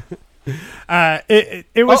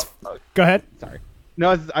 It was. Go ahead. Sorry.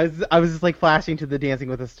 No, I was just like flashing to the Dancing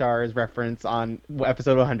with the Stars reference on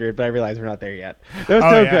episode 100, but I realized we're not there yet. That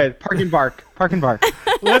was good. Park and bark.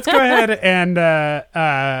 Let's go ahead and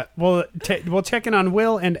we'll check in on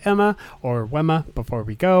Will and Emma, or Wemma, before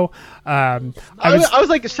we go. I was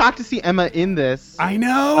like shocked to see Emma in this. I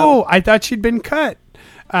know. I thought she'd been cut.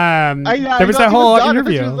 There was that whole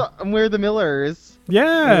interview. We're the Millers.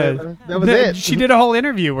 Yeah, that was it. She did a whole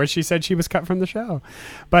interview where she said she was cut from the show,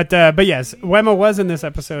 but yes, Wemma was in this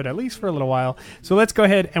episode at least for a little while. So let's go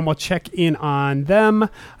ahead and we'll check in on them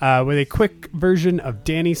with a quick version of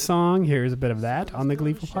Danny's song. Here's a bit of that on the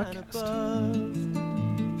Gleeful podcast.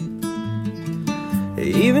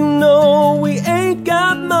 Even though we ain't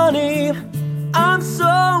got money, I'm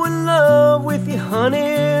so in love with you, honey,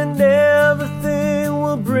 and everything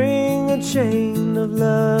will bring a chain of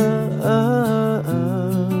love.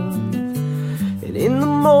 And in the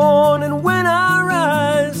morning when I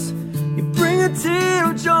rise, you bring a tear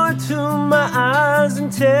of joy to my eyes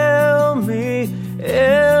and tell me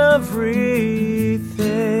everything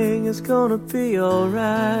is gonna be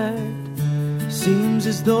alright. Seems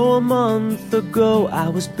as though a month ago I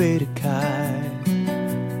was beta kite,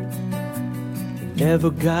 never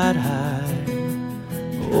got high.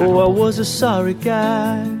 Oh, I was a sorry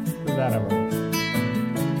guy.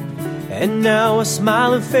 And now I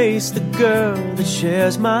smile and face the girl that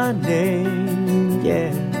shares my name.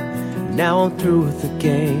 Yeah, now I'm through with the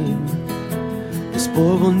game. This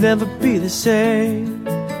boy will never be the same.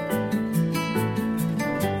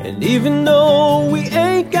 And even though we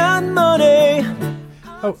ain't got money.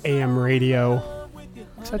 Oh, AM radio.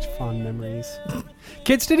 Such fond memories.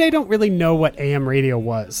 Kids today don't really know what AM radio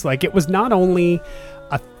was. Like, it was not only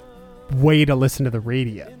a way to listen to the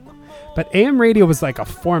radio, but AM radio was like a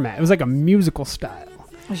format. It was like a musical style.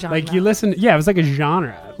 Like, you listen, it was like a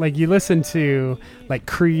genre. Like, you listen to, like,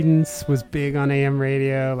 Creedence was big on AM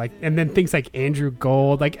radio, like, and then things like Andrew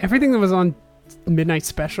Gold, like everything that was on Midnight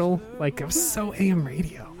Special, like, it was so AM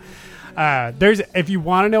radio. If you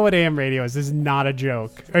want to know what AM radio is, this is not a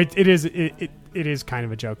joke. It is kind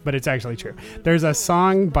of a joke, but it's actually true. There's a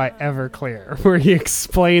song by Everclear where he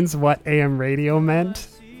explains what AM radio meant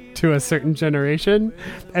to a certain generation,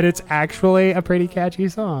 and it's actually a pretty catchy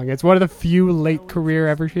song. It's one of the few late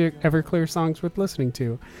career Everclear songs worth listening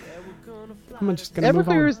to. I'm just gonna move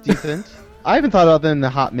on. Everclear is decent. I haven't thought about them in a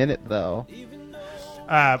hot minute though.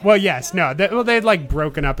 Well, yes, no. They'd like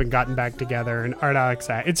broken up and gotten back together, and Art Alex.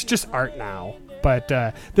 It's just art now. But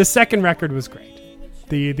the second record was great.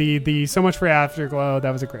 The So Much for Afterglow,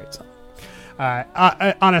 that was a great song.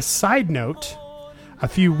 On a side note, a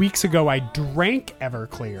few weeks ago I drank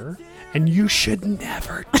Everclear, and you should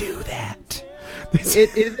never do that.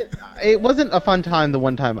 It wasn't a fun time the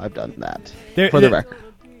one time I've done that, for the record.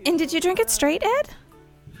 And did you drink it straight, Ed?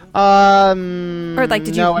 Or like,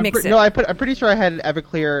 did you mix it? No, I'm pretty sure I had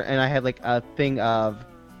Everclear, and I had like a thing of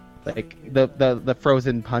like the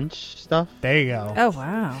frozen punch stuff. There you go. Oh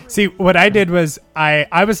wow. See, what I did was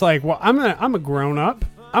I was like, well, I'm a grown up.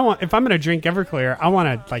 If I'm gonna drink Everclear, I want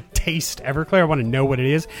to like taste Everclear. I want to know what it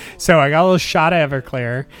is. So I got a little shot of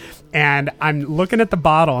Everclear, and I'm looking at the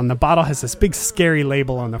bottle, and the bottle has this big scary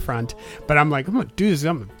label on the front. But I'm like, I'm gonna do this.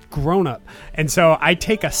 I'm a grown up, and so I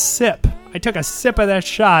take a sip. I took a sip of that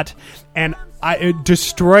shot, and it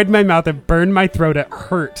destroyed my mouth. It burned my throat. It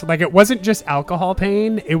hurt. Like, it wasn't just alcohol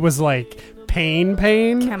pain. It was like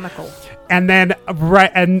pain. Chemical. And then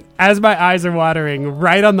and as my eyes are watering,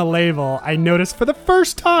 right on the label, I noticed for the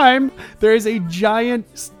first time there is a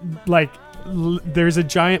giant there's a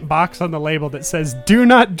giant box on the label that says "Do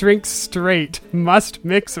not drink straight. Must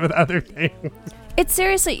mix with other things." It's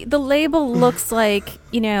seriously, the label looks like,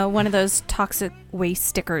 one of those toxic waste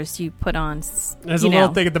stickers you put on. There's a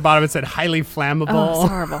little thing at the bottom that said "highly flammable." Oh, it's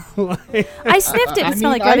horrible. I sniffed it. It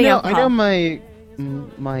smelled like rubbing alcohol. I know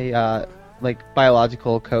my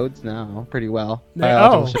biological codes now pretty well.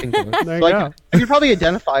 Shipping codes. There So you go. I could probably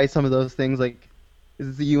identify some of those things. Like, is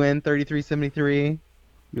this the UN 3373?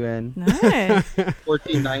 UN Nice.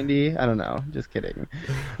 1490. I don't know. Just kidding.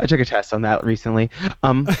 I took a test on that recently.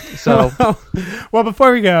 So well,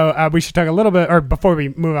 before we go, we should talk a little bit, or before we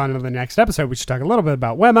move on to the next episode, we should talk a little bit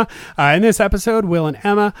about Wemma. In this episode, Will and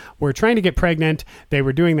Emma were trying to get pregnant. They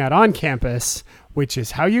were doing that on campus, which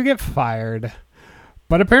is how you get fired.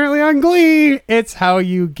 But apparently on Glee, it's how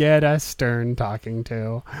you get a stern talking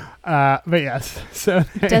to. But yes, so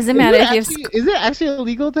Doesn't matter if is it actually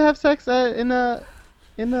illegal to have sex in a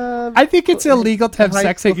I think it's illegal to have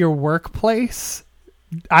sex at your workplace.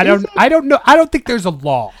 I don't know. I don't think there's a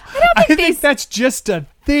law. I think that's just a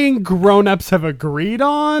thing grown-ups have agreed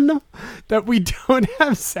on, that we don't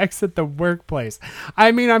have sex at the workplace.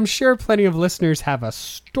 I mean, I'm sure plenty of listeners have a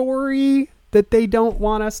story that they don't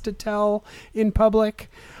want us to tell in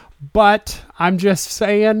public, but I'm just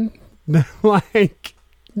saying,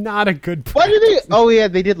 not a good practice. Why did they? Oh yeah,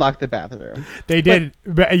 they did lock the bathroom. They did.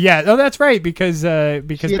 Yeah. Oh, that's right. Because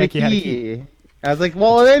Becky had a key. I was like,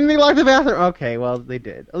 well, then they locked the bathroom. Okay, well, they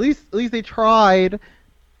did. At least they tried.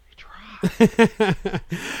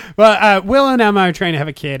 Well, Will and Emma are trying to have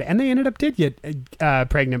a kid, and they did get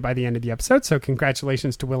pregnant by the end of the episode. So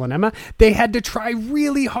congratulations to Will and Emma. They had to try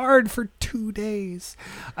really hard for 2 days,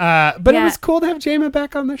 but it was cool to have Jayma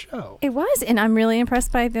back on the show. It was, and I'm really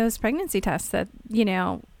impressed by those pregnancy tests that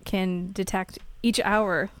can detect each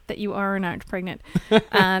hour that you are or not pregnant.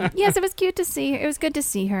 Yes, it was cute to see her. It was good to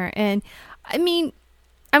see her, and I mean,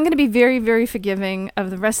 I'm going to be very, very forgiving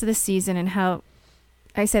of the rest of the season and how.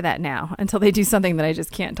 I say that now until they do something that I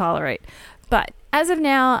just can't tolerate. But as of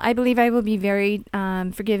now, I believe I will be very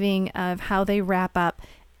forgiving of how they wrap up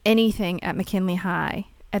anything at McKinley High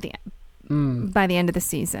at the by the end of the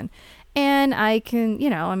season. And I can,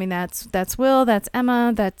 that's Will, that's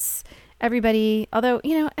Emma, that's everybody. Although,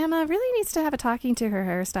 Emma really needs to have a talking to her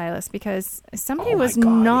hairstylist because somebody was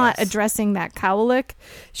not addressing that cowlick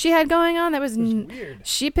she had going on. That was weird.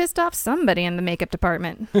 She pissed off somebody in the makeup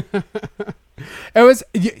department.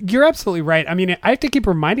 You're absolutely right. I mean, I have to keep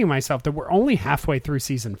reminding myself that we're only halfway through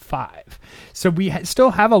season 5. So we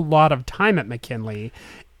still have a lot of time at McKinley,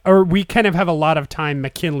 or we kind of have a lot of time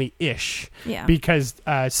McKinley-ish. Yeah. Because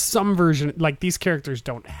some version, like these characters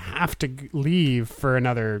don't have to leave for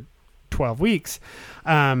another 12 weeks.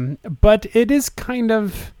 But it is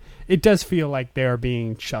it does feel like they're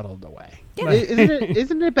being shuttled away. Yeah.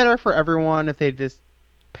 Isn't it better for everyone if they just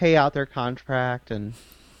pay out their contract and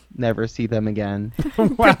never see them again?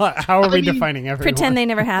 Well, how are we defining everyone? Pretend they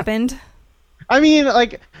never happened. I mean,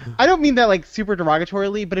 I don't mean that super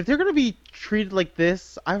derogatorily, but if they're gonna be treated like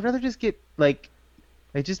this, I'd rather just get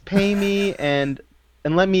just pay me and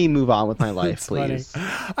let me move on with my life, please. Funny.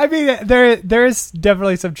 I mean, there's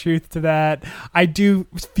definitely some truth to that. I do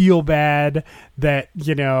feel bad that, the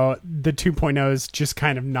 2.0s just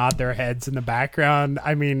kind of nod their heads in the background.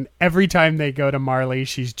 I mean, every time they go to Marley,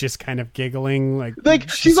 she's just kind of giggling.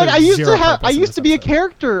 She's like, I used to be a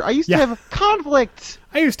character. I used to have conflict.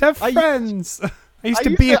 I used to have friends. I used to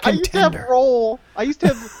be a contender. I used to have a role. I used to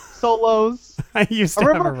have solos. I used to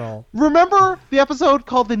have a role. Remember the episode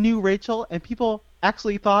called The New Rachel? And people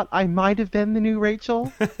actually thought I might have been the new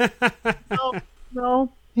Rachel.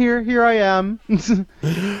 No. Here I am.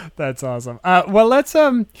 That's awesome. Well, let's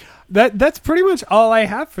that's pretty much all I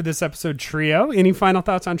have for this episode, Trio. Any final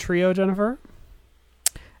thoughts on Trio, Jennifer?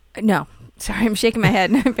 No. Sorry, I'm shaking my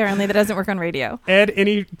head. Apparently that doesn't work on radio. Ed,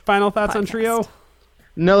 any final thoughts on Trio?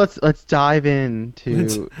 No, let's dive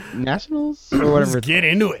into Nationals or whatever. Let's get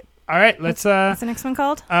into it. All right, let's. What's the next one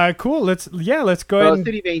called? Cool. Let's go ahead.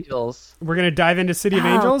 City of Angels. We're gonna dive into City of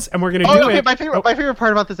Angels, and we're gonna do it. My favorite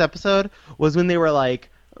part about this episode was when they were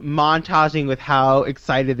montaging with how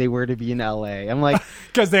excited they were to be in LA. I'm like,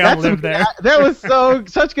 because they all live there. That was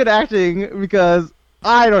such good acting because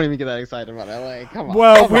I don't even get that excited about LA. Come on.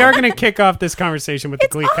 Well, we are gonna kick off this conversation with the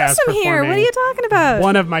Glee cast performing here. What are you talking about?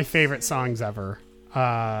 One of my favorite songs ever.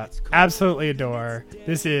 Absolutely adore.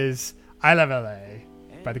 This is "I Love LA"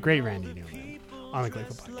 by the great Randy Newman on the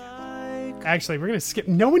Gleeful Podcast. Actually, we're gonna skip.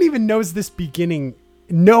 No one even knows this beginning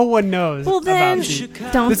No one knows Well, then,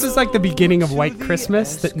 about don't. This is like the beginning of White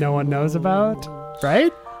Christmas that no one knows about,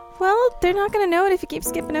 right? Well, they're not going to know it if you keep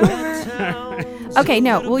skipping over. Okay,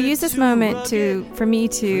 no, we'll use this moment for me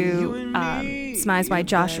to surmise why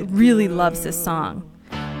Josh really loves this song.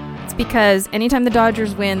 It's because anytime the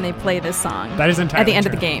Dodgers win, they play this song. That is entirely at the end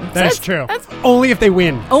true. of the game. That is true. Only if they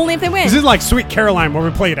win. Only if they win. This is like Sweet Caroline, where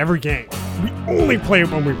we play it every game. We only play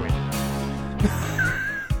it when we win.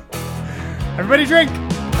 Everybody drink.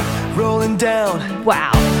 Rolling down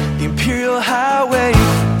Wow. the Imperial Highway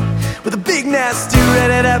with a big nasty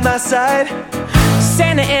red at my side.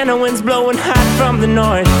 Santa Ana winds blowing hot from the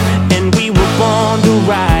north, and we were born to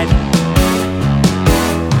ride.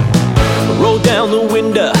 Roll down the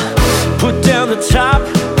window, put down the top,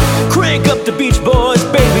 crank up the Beach Boys,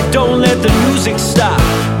 baby, don't let the music stop.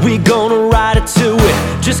 We gonna ride it till we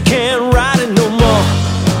just can't ride it no more.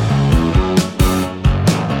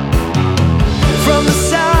 From the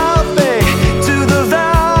South Bay to the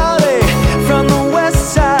Valley, from the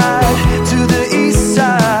west side to the east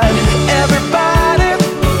side, everybody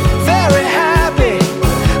very happy,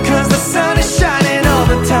 'cause the sun is shining all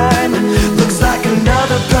the time. Looks like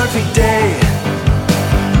another perfect day.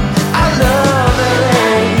 I love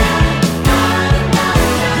LA.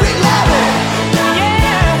 We love it.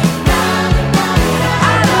 Yeah.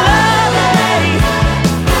 I love LA.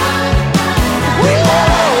 We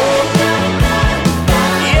love it.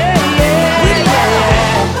 Yeah, yeah. We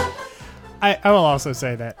love it. I will also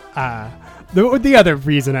say that the other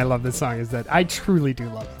reason I love this song is that I truly do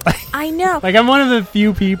love it. I know. Like, I'm one of the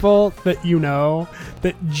few people that you know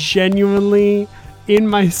that genuinely, in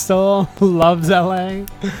my soul, loves LA.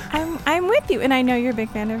 I'm with you, and I know you're a big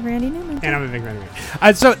fan of Randy Newman. And I'm a big fan of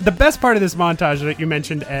it. So the best part of this montage that you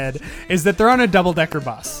mentioned, Ed, is that they're on a double-decker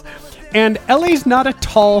bus. And LA's not a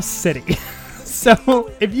tall city.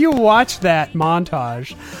 So if you watch that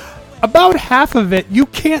montage, about half of it, you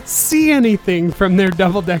can't see anything from their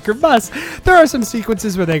double-decker bus. There are some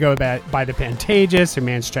sequences where they go by the Pantages or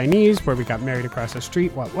Man's Chinese, where we got married across the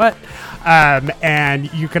street, what.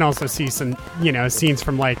 And you can also see some, scenes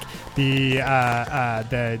from like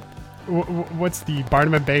what's the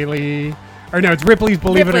Barnum and Bailey, or no, it's Ripley's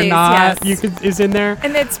Believe It or Not. Yes. Is in there.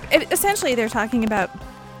 And essentially they're talking about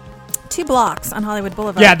 2 blocks on Hollywood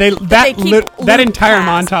Boulevard. Yeah, that entire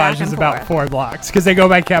montage is about forth. 4 blocks, because they go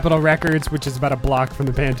by Capitol Records, which is about a block from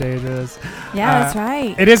the Pantages. Yeah, that's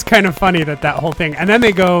right. It is kind of funny that whole thing, and then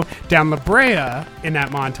they go down La Brea in that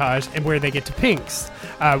montage, and where they get to Pink's,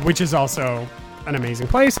 which is also an amazing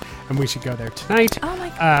place, and we should go there tonight. Oh my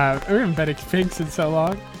god! We haven't been to Pink's in so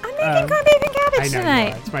long. I'm making corned beef and cabbage I know tonight.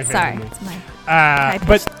 you are. It's my favorite Sorry, meal. it's my.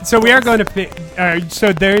 But so we are going to Pink.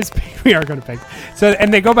 We are going to Pink. So,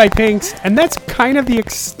 and they go by Pink's, and that's kind of the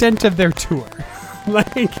extent of their tour.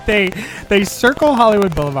 Like they circle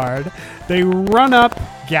Hollywood Boulevard, they run up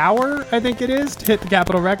Gower, I think it is, to hit the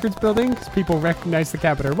Capitol Records building, because people recognize the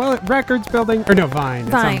Capitol Records building, or no, Vine.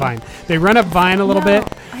 It's on Vine. They run up Vine a little bit.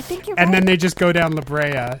 I think you're and right. then they just go down La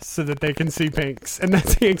Brea so that they can see Pink's, and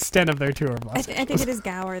that's the extent of their tour. I think it is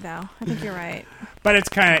Gower, though. I think you're right. But it's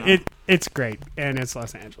kind of it's great, and it's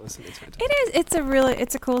Los Angeles, and it's fantastic. It is.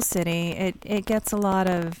 It's a cool city. It gets a lot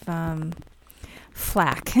of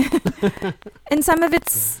flack, and some of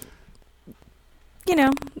it's,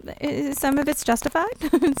 some of it's justified,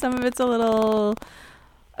 some of it's a little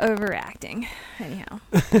overacting. Anyhow,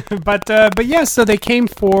 but yeah, so they came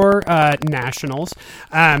for nationals.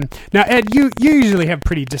 Now, Ed, you usually have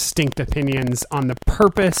pretty distinct opinions on the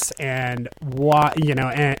purpose and why,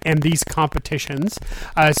 and these competitions.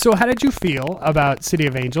 So how did you feel about City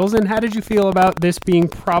of Angels, and how did you feel about this being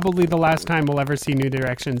probably the last time we'll ever see New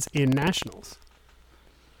Directions in nationals?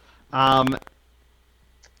 I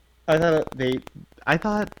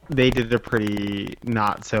thought they did a pretty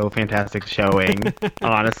not so fantastic showing,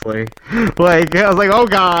 honestly. Like, I was like, oh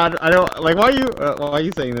god, I don't like. Why are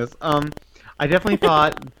you saying this? I definitely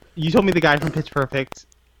thought you told me the guy from Pitch Perfect.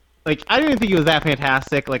 Like, I didn't think he was that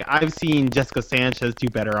fantastic. Like, I've seen Jessica Sanchez do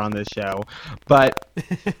better on this show, but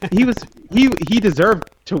he deserved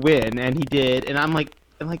to win, and he did. And I'm like,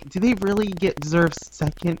 do they really deserve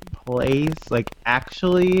second place? Like,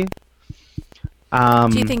 actually.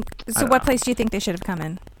 do you think? So, what place do you think they should have come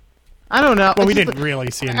in? I don't know. Well, we didn't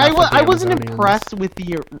really see enough. I wasn't Amazonians. impressed with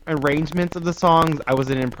the arrangements of the songs. I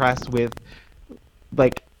wasn't impressed with,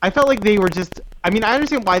 like, I felt like they were just. I mean, I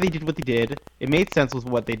understand why they did what they did. It made sense with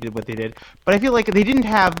what they did, but I feel like they didn't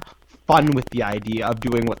have fun with the idea of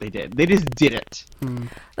doing what they did. They just did it.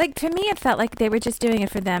 Like, to me, it felt like they were just doing it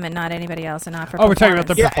for them and not anybody else, and not for. We're talking about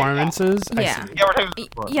the performances. Yeah, yeah, we're talking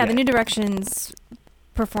about the New Directions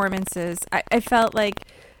performances. I felt like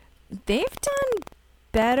they've done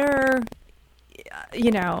better.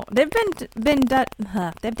 They've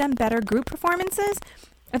they've done better group performances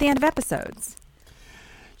at the end of episodes.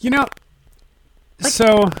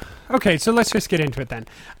 So let's just get into it then.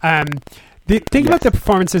 The thing about the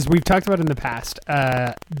performances we've talked about in the past,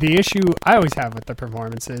 the issue I always have with the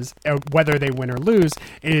performances, whether they win or lose,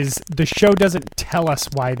 is the show doesn't tell us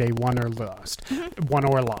why they won or lost.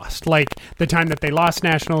 Like the time that they lost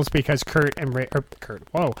nationals because Finn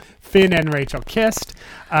and Rachel kissed.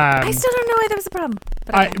 I still don't know why that was a problem.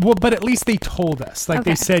 But at least they told us.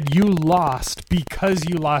 They said you lost because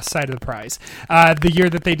you lost sight of the prize. The year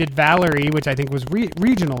that they did Valerie, which I think was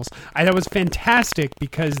regionals, I thought was fantastic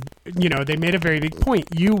because they made a very big point.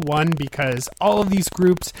 You won because all of these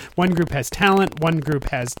groups, one group has talent, one group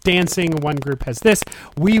has dancing, one group has this.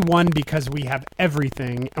 We won because we have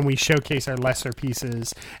everything and we showcase our lesser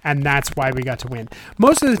pieces, and that's why we got to win.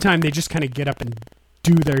 Most of the time they just kind of get up and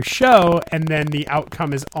do their show, and then the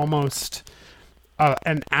outcome is almost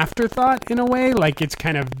an afterthought in a way. Like it's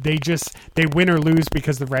kind of they win or lose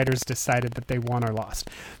because the writers decided that they won or lost.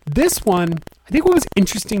 This one, I think what was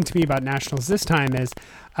interesting to me about nationals this time is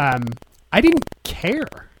I didn't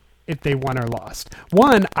care if they won or lost.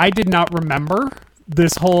 One, I did not remember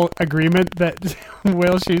this whole agreement that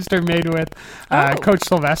Will Schuester made with Coach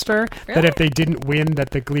Sylvester, that if they didn't win,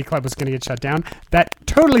 that the Glee Club was going to get shut down. That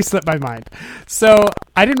totally slipped my mind. So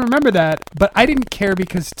I didn't remember that, but I didn't care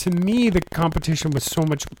because to me the competition was so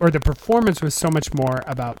much, or the performance was so much more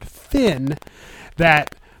about Finn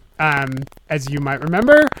that, as you might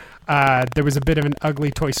remember, there was a bit of an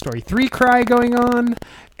ugly Toy Story 3 cry going on,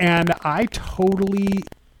 and I totally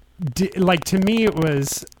to me it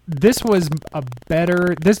was this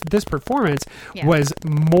performance was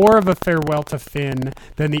more of a farewell to Finn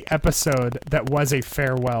than the episode that was a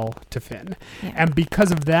farewell to Finn. And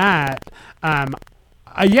because of that,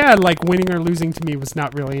 winning or losing to me was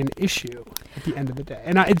not really an issue at the end of the day.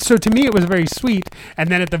 And so to me it was very sweet.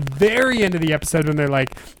 And then at the very end of the episode when they're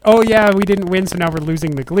like, oh yeah, we didn't win, so now we're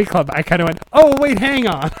losing the Glee Club, I kind of went, oh wait, hang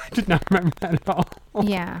on. I did not remember that at all.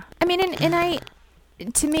 Yeah. I mean,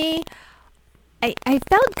 to me, I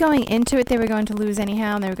felt going into it they were going to lose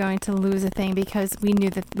anyhow, and they were going to lose a thing because we knew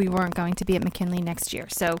that we weren't going to be at McKinley next year.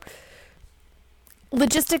 So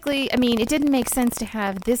logistically, I mean, it didn't make sense to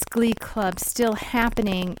have this Glee Club still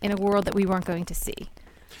happening in a world that we weren't going to see.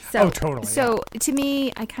 So, totally. So to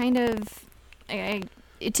me, I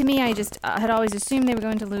just had always assumed they were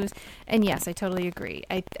going to lose, and yes, I totally agree.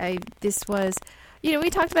 This was.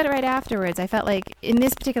 We talked about it right afterwards. I felt like in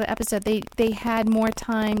this particular episode, they had more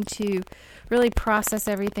time to really process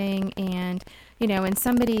everything. And, when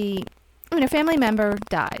a family member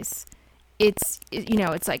dies, it's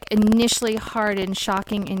like initially hard and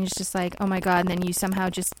shocking. And it's just like, oh my God. And then you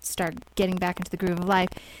somehow just start getting back into the groove of life.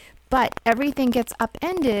 But everything gets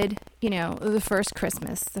upended, the first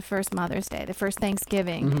Christmas, the first Mother's Day, the first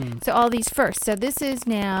Thanksgiving. Mm-hmm. So all these first. So this is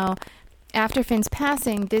now, after Finn's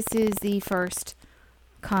passing, this is the first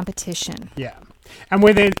competition. Yeah. And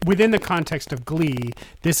within the context of Glee,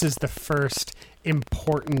 this is the first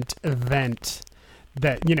important event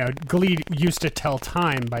that, Glee used to tell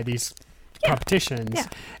time by these competitions. Yeah.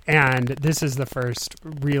 And this is the first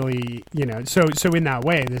really, so in that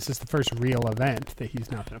way, this is the first real event that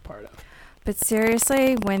he's not been a part of. But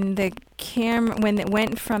seriously, when it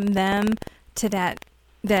went from them to that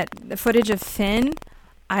footage of Finn,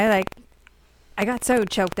 I got so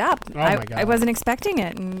choked up. Oh my God. I wasn't expecting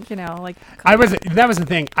it, and that was the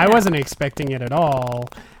thing. I wasn't expecting it at all.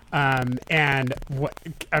 And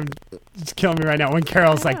it's killing me right now when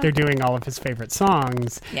Carol's like they're doing all of his favorite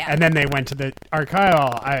songs, and then they went to the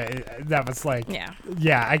archival. That was like,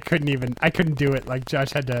 I couldn't do it. Like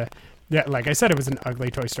Josh had to. Yeah, like I said, it was an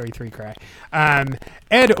ugly Toy Story 3 cry.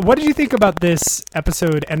 Ed, what did you think about this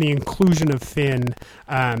episode and the inclusion of Finn?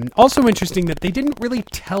 Also interesting that they didn't really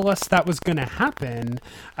tell us that was going to happen.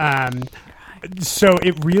 So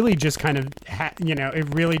it really just kind of,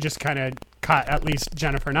 caught at least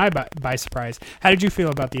Jennifer and I by surprise. How did you feel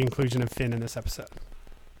about the inclusion of Finn in this episode?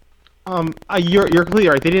 You're completely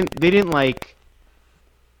right.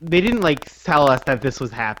 They didn't tell us that this was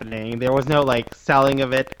happening. There was no selling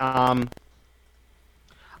of it. I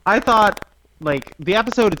thought the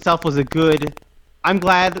episode itself was a good. I'm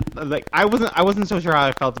glad. I wasn't so sure how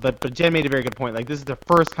I felt, but Jen made a very good point. This is the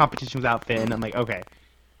first competition without Finn. I'm like, okay,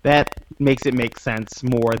 that makes it make sense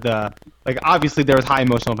more. Obviously there was high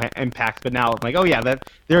emotional impact, but now I'm like, oh yeah, that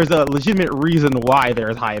there's a legitimate reason why there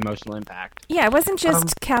is high emotional impact. Yeah, it wasn't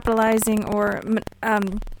just capitalizing or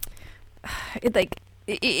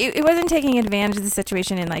it wasn't taking advantage of the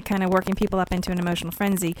situation and like kind of working people up into an emotional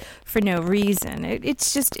frenzy for no reason.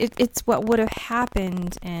 It's just it's what would have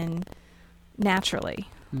happened and naturally.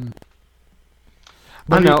 I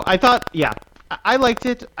don't know. I thought, yeah, I liked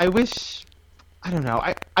it. I wish, I don't know.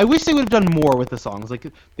 I wish they would have done more with the songs. Like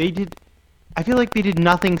they did. I feel like they did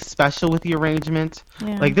nothing special with the arrangement.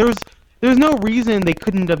 Yeah. Like there was no reason they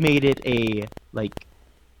couldn't have made it a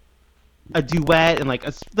duet and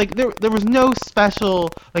there was no special,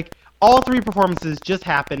 like all three performances just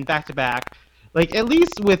happened back to back. Like at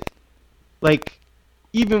least with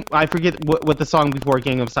even I forget what the song before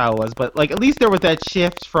Gangnam Style was, but like at least there was that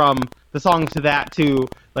shift from the song to that to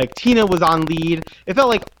like Tina was on lead. It felt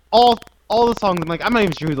like all the songs, I'm not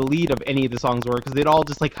even sure who the lead of any of the songs were because they'd all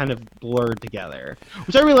just like kind of blurred together,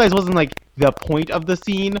 which I realized wasn't like the point of the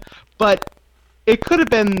scene, but it could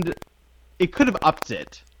have upped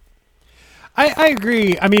it. I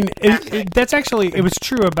agree. I mean, that's actually, it was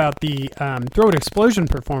true about the Throat Explosion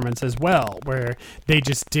performance as well, where they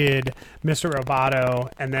just did Mr. Roboto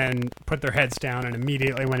and then put their heads down and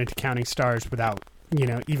immediately went into Counting Stars without,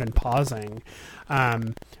 even pausing.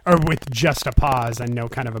 Or with just a pause and no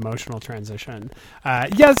kind of emotional transition. Yeah,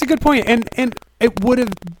 that's a good point. And it would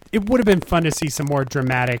have been fun to see some more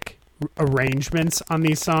dramatic arrangements on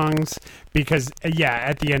these songs because, yeah,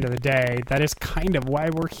 at the end of the day, that is kind of why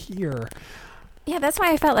we're here. Yeah, that's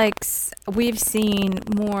why I felt like we've seen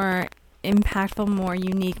more impactful, more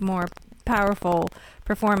unique, more powerful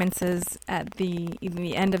performances at the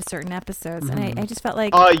end of certain episodes, and I just felt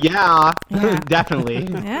like, yeah. Definitely.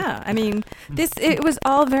 Yeah, I mean, it was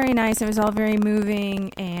all very nice. It was all very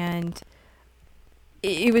moving, and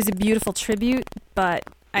it was a beautiful tribute. But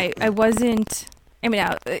I wasn't. I mean,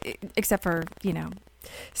 except for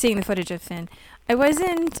seeing the footage of Finn, I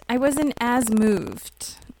wasn't as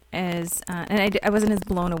moved as, and I wasn't as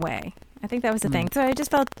blown away. I think that was the thing. So I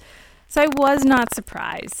just felt. So I was not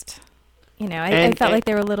surprised. I felt like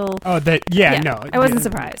they were a little. Oh, no. I wasn't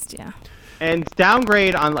surprised. Yeah. And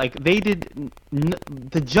downgrade on they did.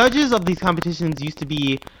 The judges of these competitions used to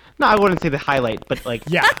be. No, I wouldn't say the highlight, but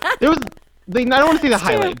yeah, there was. I don't want to say the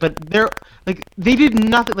highlight, but they did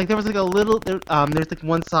nothing. Like there was a little. There's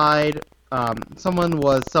one side.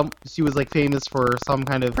 She was famous for some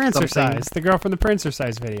kind of Prancercise, the girl from the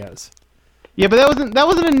Prancercise videos. Yeah, but that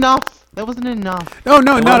wasn't enough. That wasn't enough. Oh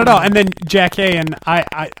no, not at all. And then Jack A and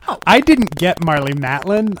I didn't get Marley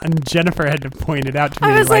Matlin, and Jennifer had to point it out to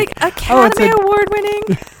me. I was Academy Award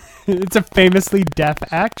winning. It's a famously deaf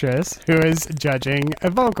actress who is judging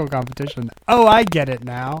a vocal competition. Oh, I get it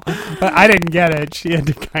now, but I didn't get it. She had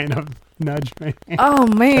to kind of nudge me. Oh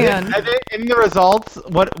man! And in the results,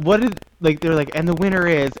 what did they're like? And the winner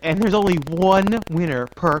is, and there's only one winner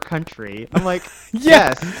per country. I'm like,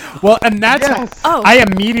 yes. Well, and that's I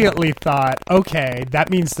immediately thought, okay,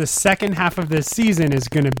 that means the second half of this season is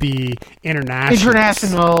going to be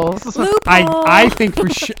international. I think for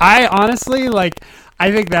sure. I honestly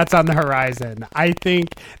I think that's on the horizon. I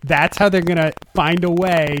think that's how they're going to find a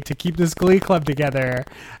way to keep this Glee Club together.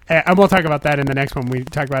 And we'll talk about that in the next one. We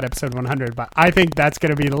talk about episode 100. But I think that's going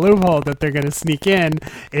to be the loophole that they're going to sneak in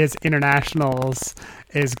is internationals,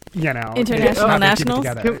 international nationals?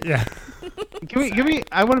 Yeah. Give me.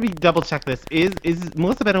 I want to be double check this. Is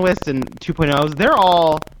Melissa Benoist and 2.0s? They're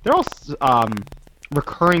all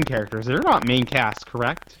recurring characters. They're not main cast,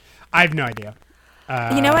 correct? I have no idea.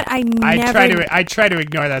 You know what? I try to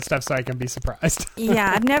ignore that stuff so I can be surprised.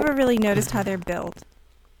 Yeah, I've never really noticed how they're built.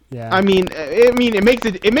 Yeah. I mean, it makes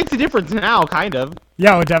a difference now, kind of.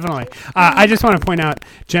 Yeah, well, definitely. I just want to point out,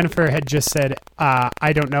 Jennifer had just said,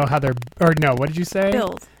 I don't know how they're, or no, what did you say?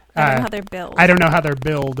 Build. I don't know how they're built. I don't know how they're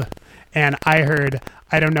build. And I heard,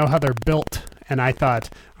 I don't know how they're built. And I thought,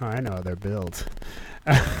 I know how they're built.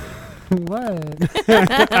 What?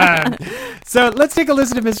 So let's take a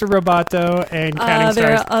listen to Mr. Roboto and Counting Stars.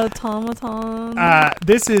 They're automaton.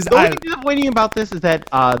 This is the only thing disappointing about this is that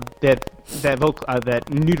that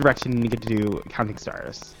New Direction needed to do Counting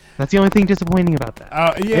Stars. That's the only thing disappointing about that.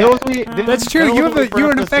 Oh yeah, that's true. You have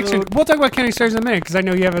an affection. We'll talk about Counting Stars in a minute because I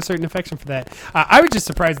know you have a certain affection for that. I was just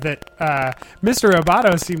surprised that Mr.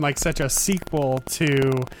 Roboto seemed like such a sequel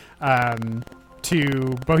to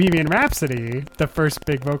Bohemian Rhapsody, the first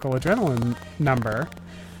big vocal adrenaline number.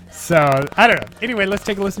 So, I don't know. Anyway, let's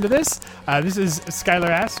take a listen to this. This is Skylar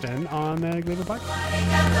Aston on the Glee Club Podcast.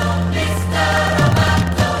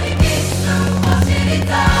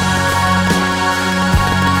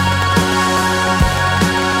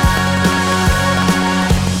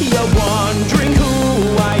 You're wondering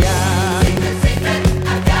who I am. Secret,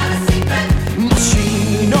 I got a secret.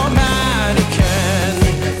 Machine or mannequin.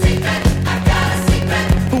 Secret, I got a secret.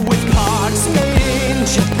 With parts made in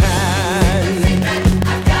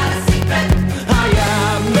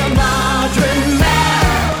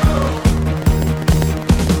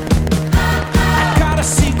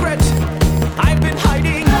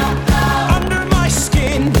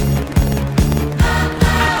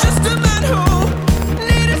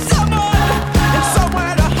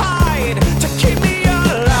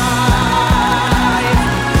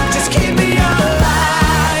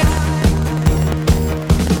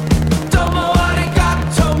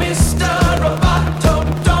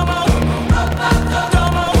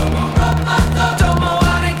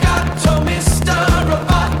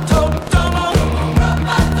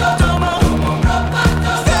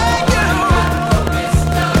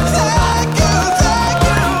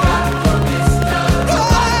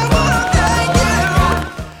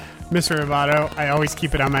Mr. Roboto, I always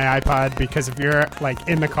keep it on my iPod because if you're like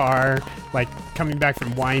in the car, like coming back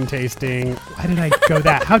from wine tasting, why did I go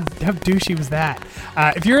that? How douchey was that?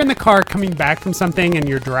 If you're in the car coming back from something and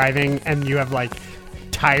you're driving and you have like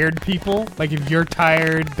tired people, like if you're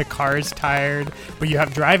tired, the car's tired, but you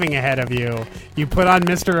have driving ahead of you, you put on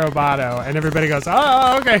Mr. Roboto and everybody goes,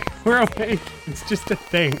 oh, okay, we're awake. It's just a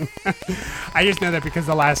thing. I just know that because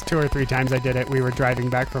the last 2 or 3 times I did it, we were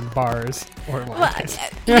driving back from bars or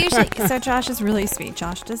usually, so Josh is really sweet.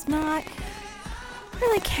 Josh does not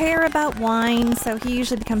really care about wine, so he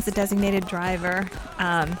usually becomes the designated driver.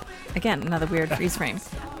 Again, another weird freeze frame.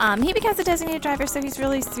 He becomes a designated driver, so he's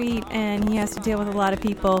really sweet, and he has to deal with a lot of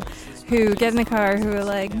people who get in the car who are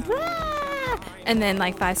like, ah! And then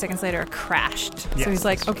like 5 seconds later, are crashed. Yes, so he's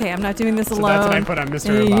like, okay, I'm not doing this alone. That's what I put on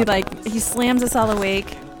Mr. Roboto. He slams us all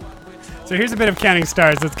awake. So here's a bit of Counting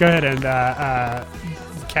Stars. Let's go ahead and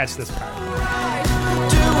catch this part.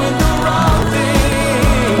 Doing the wrong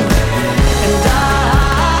thing, and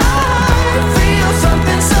I feel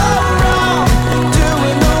something so wrong.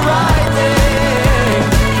 Doing the right thing.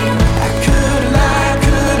 I couldn't lie.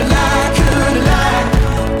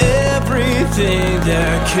 Everything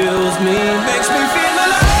that kills me makes me feel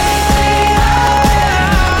alive.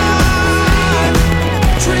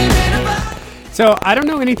 Dreaming about. So I don't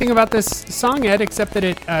know anything about this song, Ed, except that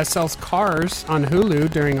it sells cars on Hulu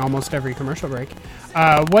during almost every commercial break.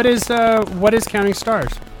 What is Counting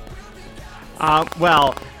Stars?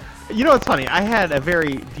 Well, you know what's funny? I had a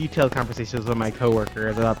very detailed conversation with my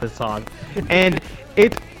coworkers about this song, and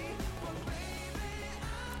it's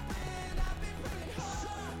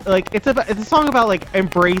a song about like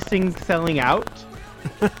embracing selling out.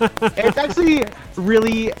 It's actually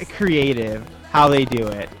really creative how they do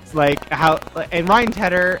it. And Ryan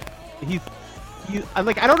Tedder, he's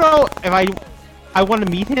like, I don't know if I want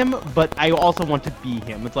to meet him, but I also want to be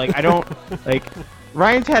him. It's like I don't like.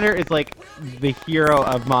 Ryan Tedder is like the hero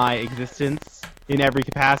of my existence in every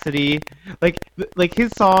capacity. Like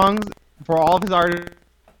his songs for all of his art.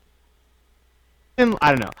 And I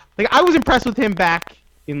don't know. Like I was impressed with him back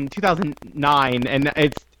in 2009, and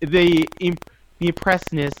it's the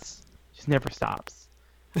impressness just never stops.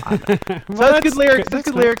 Well, such good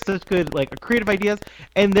lyrics, such good like creative ideas,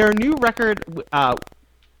 and their new record,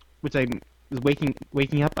 which I was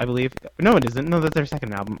waking up, I believe. No, it isn't. No, that's their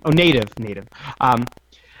second album. Oh, Native.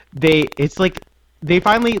 They've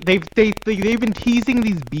been teasing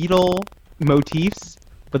these Beatle motifs,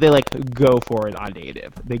 but they like go for it on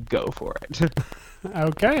Native. They go for it.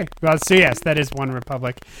 Okay. Well, so yes, that is One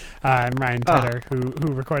Republic, and Ryan Tedder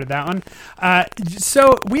who recorded that one.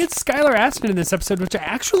 So we had Skylar Astin in this episode, which I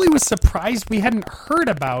actually was surprised we hadn't heard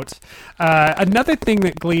about. Another thing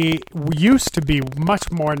that Glee used to be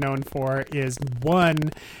much more known for is,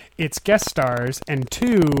 1, its guest stars, and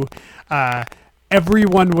 2,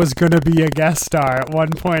 everyone was going to be a guest star at one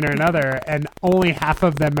point or another, and only half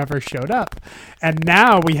of them ever showed up. And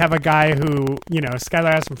now we have a guy who,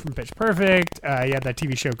 Skylar Astin from Pitch Perfect, he had that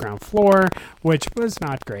TV show Ground Floor, which was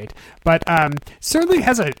not great, but certainly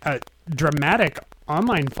has a dramatic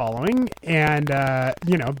online following, and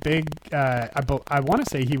big. I want to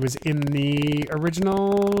say he was in the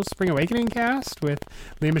original Spring Awakening cast with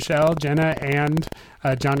Lea Michele, Jenna, and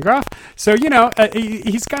John Groff. So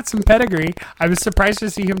he's got some pedigree. I was surprised to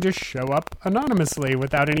see him just show up anonymously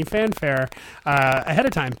without any fanfare ahead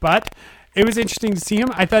of time, but it was interesting to see him.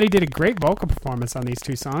 I thought he did a great vocal performance on these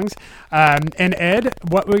 2 songs. And Ed,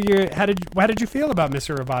 how did you feel about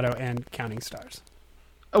Mr. Roboto and Counting Stars?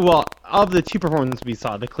 Well, of the 2 performances we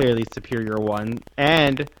saw, the clearly superior one,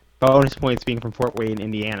 and bonus points being from Fort Wayne,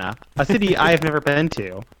 Indiana, a city I have never been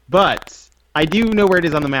to, but I do know where it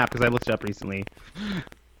is on the map because I looked it up recently,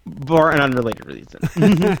 for an unrelated reason.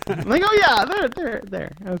 I'm like, oh yeah,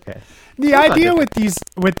 there, okay. The idea with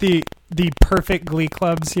the perfect Glee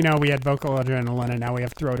clubs, we had Vocal Adrenaline, and now we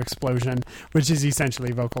have Throat Explosion, which is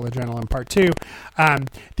essentially Vocal Adrenaline Part 2.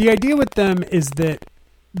 The idea with them is that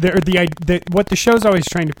what the show's always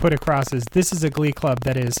trying to put across is this is a Glee club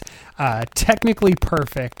that is technically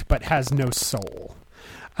perfect but has no soul.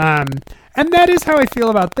 And that is how I feel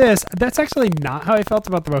about this. That's actually not how I felt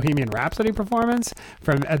about the Bohemian Rhapsody performance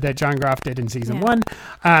from that John Groff did in season 1.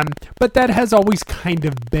 But that has always kind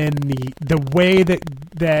of been the way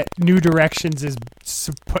that New Directions is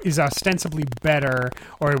ostensibly better,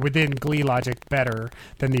 or within Glee logic better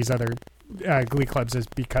than these other Glee clubs, is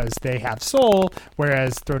because they have soul,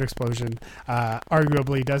 whereas Throat Explosion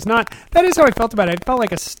arguably does not. That is how I felt about it. It felt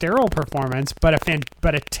like a sterile performance, but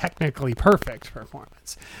a technically perfect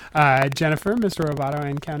performance. Jennifer, Mr. Roboto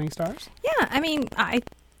and Counting Stars? Yeah, I mean,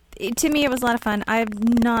 to me it was a lot of fun.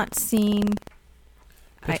 I've not seen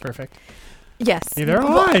Pitch Perfect. Yes. Neither am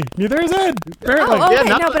I. Neither is Ed. Apparently. Oh, okay.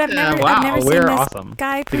 Yeah, No, but I've never, wow, I've never seen we're this awesome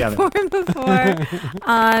guy together. perform before.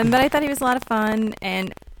 But I thought he was a lot of fun,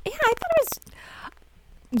 and yeah, I thought it was.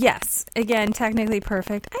 Yes, again, technically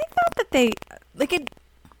perfect. I thought that they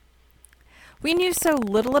we knew so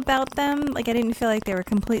little about them. Like, I didn't feel like they were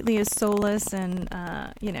completely as soulless and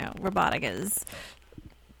robotic as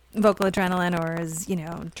Vocal Adrenaline or as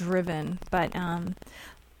driven, but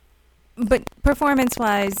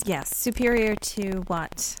performance-wise, yes, superior to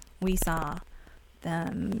what we saw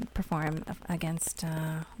them perform against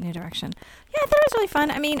New Direction. Yeah, I thought it was really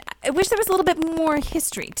fun. I mean, I wish there was a little bit more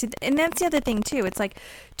history and that's the other thing too. It's like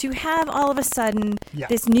to have all of a sudden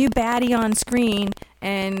this new baddie on screen,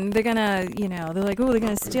 and they're gonna, they're like, oh, they're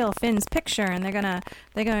gonna steal Finn's picture, and they're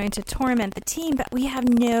going to torment the team, but we have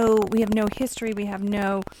no history, we have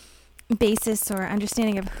no basis or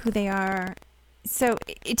understanding of who they are. So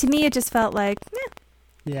to me, it just felt like,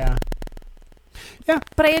 yeah.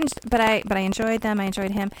 But I enjoyed them. I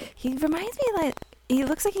enjoyed him. He reminds me he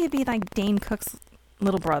looks like he'd be like Dane Cook's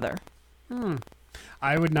little brother.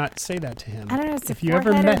 I would not say that to him. I don't know. It's if the you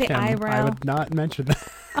ever forehead or met the him, eyebrow. I would not mention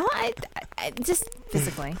that. Oh, I just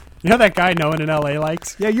physically. You know that guy no one in LA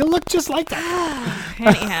likes? Yeah, you look just like that.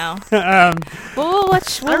 Anyhow, we'll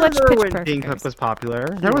watch I remember Pitch when Perfect. Dane Cook was popular.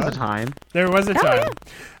 There was a time. There was a time.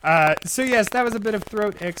 Yeah. So yes, that was a bit of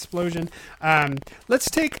throat explosion. Let's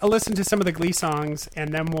take a listen to some of the Glee songs,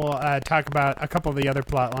 and then we'll talk about a couple of the other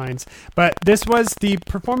plot lines. But the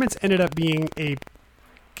performance ended up being a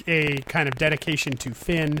kind of dedication to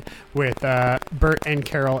Finn with Bert and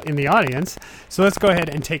Carol in the audience. So let's go ahead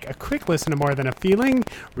and take a quick listen to More Than a Feeling,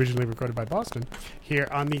 originally recorded by Boston, here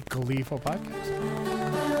on the Gleeful Podcast.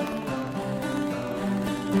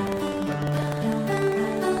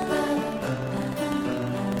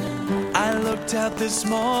 I looked out this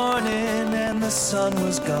morning and the sun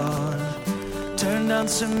was gone. Turned on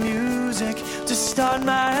some music to start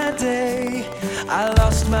my day. I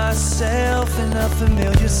lost myself in a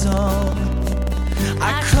familiar song.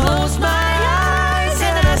 I closed my eyes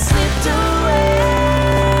and I slipped away.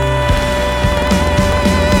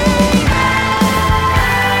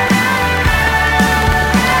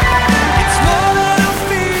 It's more than a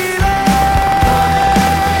feeling.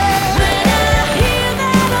 When I hear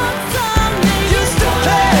that old song they used to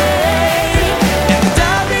play, and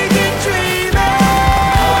I begin dreaming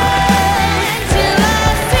till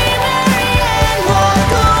I see Marianne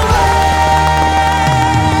walk away.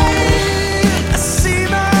 I see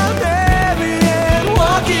my Marianne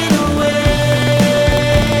walking away.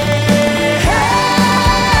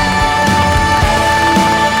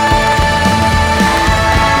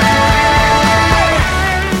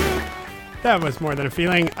 That was More Than a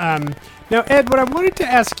Feeling. Now, Ed, what I wanted to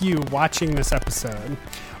ask you watching this episode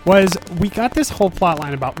was we got this whole plot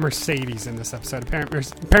line about Mercedes in this episode.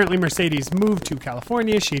 Apparently Mercedes moved to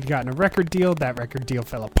California. She'd gotten a record deal. That record deal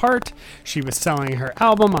fell apart. She was selling her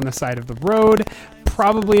album on the side of the road,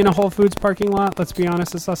 probably in a Whole Foods parking lot. Let's be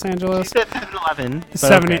honest, it's Los Angeles. She said 7-Eleven.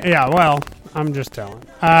 70, okay. Yeah, well, I'm just telling.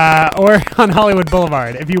 Or on Hollywood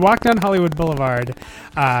Boulevard. If you walk down Hollywood Boulevard,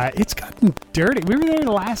 it's gotten dirty. We were there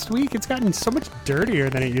last week. It's gotten so much dirtier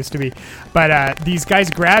than it used to be. But these guys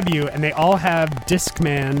grab you, and they all have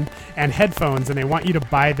Discman and headphones, and they want you to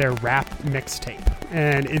buy their rap mixtape.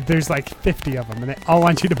 And there's like 50 of them, and they all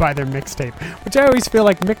want you to buy their mixtape, which I always feel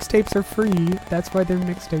like mixtapes are free. That's why they're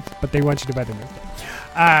mixtapes, but they want you to buy their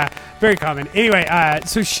mixtape. Very common. Anyway,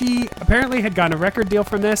 so she apparently had gotten a record deal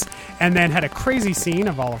from this, and then had a crazy scene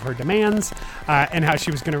of all of her demands, and how she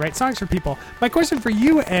was going to write songs for people. My question for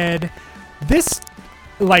you, Ed, this,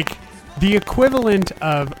 like, the equivalent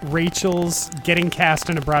of Rachel's getting cast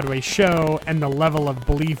in a Broadway show and the level of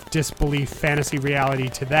belief, disbelief, fantasy reality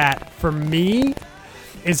to that, for me,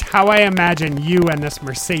 is how I imagine you and this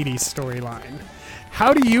Mercedes storyline.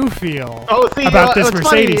 How do you feel about this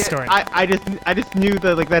Mercedes story? I just knew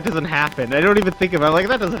that that doesn't happen. I don't even think about it.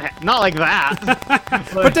 That doesn't not like that.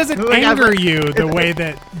 But does it anger you the way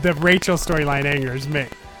that the Rachel storyline angers me?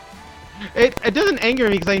 It doesn't anger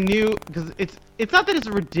me because I knew, because it's not that it's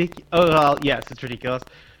ridiculous. Oh well, yes, it's ridiculous.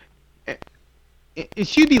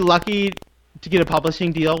 She'd be lucky to get a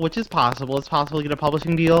publishing deal, which is possible. It's possible to get a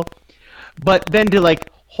publishing deal, but then to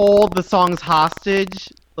hold the songs hostage,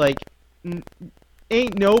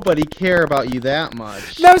 ain't nobody care about you that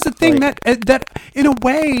much. That was the thing that in a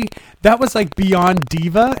way that was beyond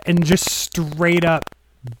diva and just straight up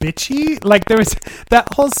bitchy. Like there was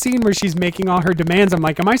that whole scene where she's making all her demands. I'm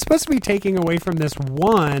like, am I supposed to be taking away from this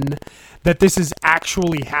one that this is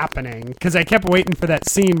actually happening? Because I kept waiting for that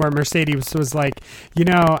scene where Mercedes was like,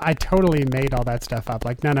 I totally made all that stuff up.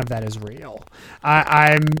 Like none of that is real.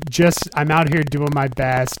 I'm out here doing my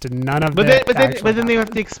best, and none of that. But then they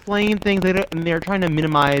have to explain things. They're trying to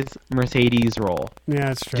minimize Mercedes' role. Yeah,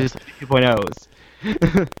 that's true. Just 2.0s.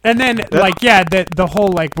 And then, the whole,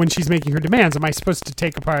 like, when she's making her demands, am I supposed to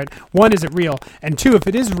take apart, one, is it real? And two, if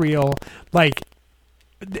it is real, like,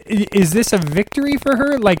 is this a victory for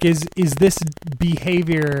her? Like, is this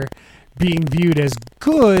behavior being viewed as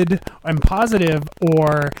good and positive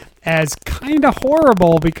or as kind of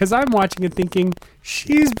horrible? Because I'm watching it thinking,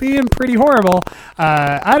 she's being pretty horrible.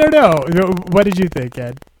 I don't know. What did you think,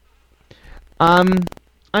 Ed?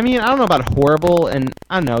 I mean, I don't know about horrible, and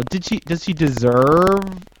I don't know. Does she deserve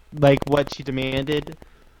like what she demanded?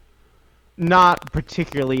 Not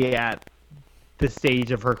particularly at the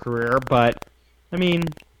stage of her career, but I mean,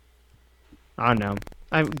 I don't know.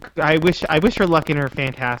 I wish her luck in her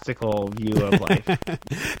fantastical view of life.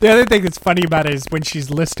 The other thing that's funny about it is when she's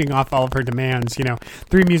listing off all of her demands.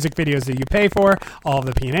 3 music videos that you pay for, all of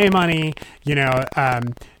the P&A money.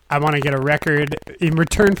 I want to get a record in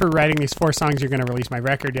return for writing these 4 songs. You're going to release my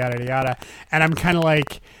record, yada, yada. And I'm kind of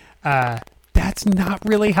like, that's not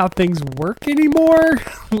really how things work anymore.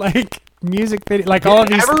 Like music video, like all of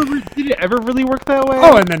these. Did it ever really work that way?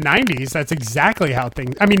 Oh, in the 90s, that's exactly how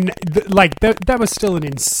things. I mean, that was still an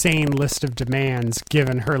insane list of demands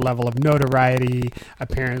given her level of notoriety,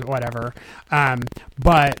 appearance, whatever.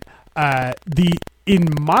 But in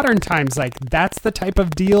modern times, like that's the type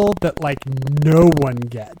of deal that like no one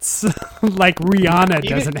gets. Like Rihanna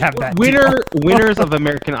doesn't have that. Winners of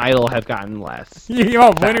American Idol have gotten less.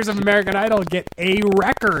 Winners of American Idol get a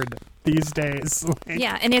record these days.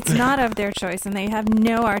 Yeah, and it's not of their choice, and they have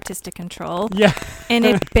no artistic control. Yeah, and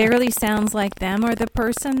it barely sounds like them or the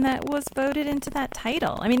person that was voted into that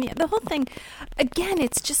title. I mean, the whole thing, again,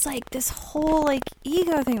 it's just like this whole like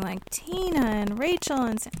ego thing, like Tina and Rachel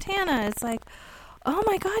and Santana. It's like, oh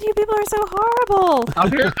my God, you people are so horrible.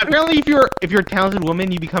 Apparently, if you're a talented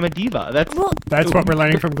woman, you become a diva. That's what we're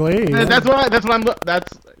learning from Glee. That's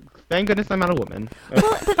thank goodness I'm not a woman.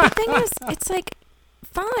 Well, but the thing is, it's like,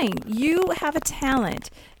 fine, you have a talent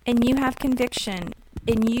and you have conviction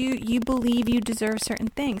and you believe you deserve certain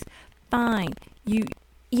things. Fine,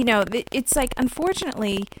 it's like,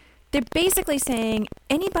 unfortunately, they're basically saying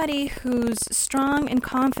anybody who's strong and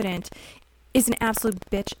confident is an absolute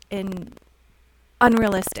bitch and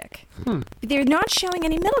unrealistic. They're not showing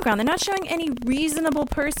any middle ground. They're not showing any reasonable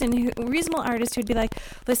artist who'd be like,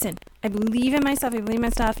 listen, I believe in myself, I believe in my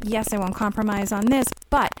stuff. Yes, I won't compromise on this,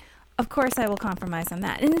 but of course I will compromise on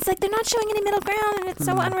that. And it's like they're not showing any middle ground, and it's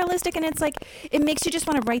so unrealistic, and it's like it makes you just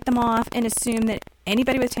want to write them off and assume that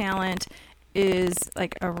anybody with talent is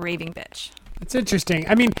like a raving bitch. It's interesting.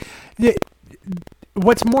 I mean,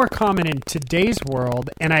 what's more common in today's world,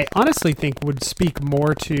 and I honestly think would speak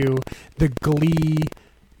more to the Glee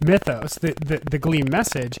mythos, the Glee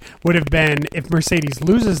message, would have been if Mercedes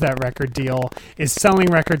loses that record deal, is selling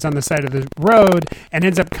records on the side of the road, and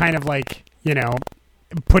ends up kind of like,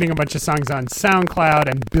 putting a bunch of songs on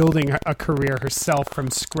SoundCloud and building a career herself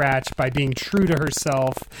from scratch by being true to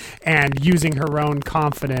herself and using her own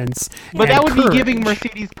confidence. But that would be giving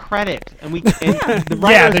Mercedes credit, and the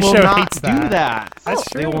writers will not do that. That's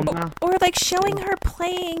true. Or like showing her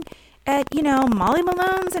playing at, Molly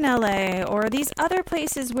Malone's in LA or these other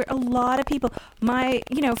places where a lot of people,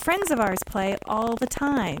 friends of ours play all the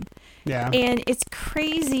time. Yeah. And it's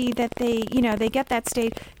crazy that they get that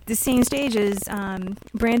stage, the same stage as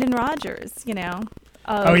Brandon Rogers,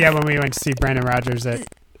 Oh yeah, when we went to see Brandon Rogers at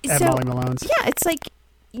Molly Malone's. Yeah, it's like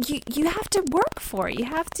you have to work for it. You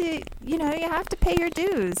have to, you have to pay your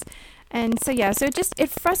dues. And so it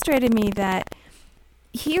frustrated me that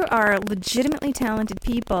here are legitimately talented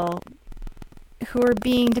people who are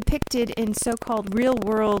being depicted in so-called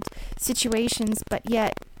real-world situations, but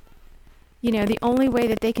yet, the only way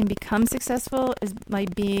that they can become successful is by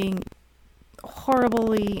being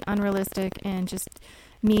horribly unrealistic and just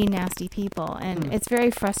mean, nasty people. And it's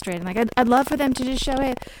very frustrating. Like, I'd love for them to just show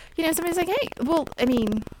it. Somebody's like, hey, well, I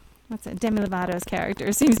mean, what's it? Demi Lovato's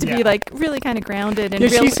character seems to be like really kind of grounded and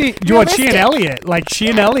realistic. She and Elliot,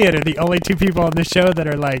 Elliot are the only two people on the show that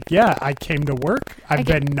are like, yeah, I came to work. I've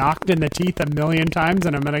been knocked in the teeth 1,000,000 times,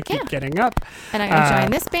 and I'm going to keep getting up. And I'm going to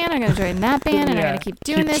join this band. I'm going to join that band, and I'm going to keep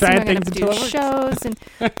doing this. And I'm going to do shows,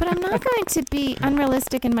 but I'm not going to be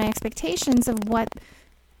unrealistic in my expectations of what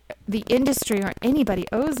the industry or anybody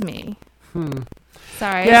owes me.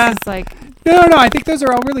 Sorry. Yeah. It's like No. I think those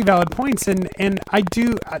are all really valid points, and I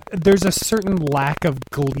do. There's a certain lack of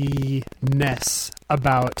glee-ness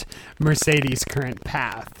about Mercedes' current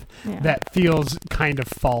path that feels kind of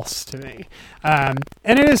false to me, and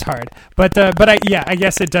it is hard. But I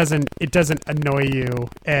guess it doesn't annoy you,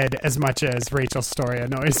 Ed, as much as Rachel's story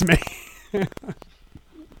annoys me.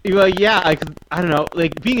 Well, yeah, I don't know.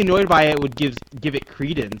 Like, being annoyed by it would give it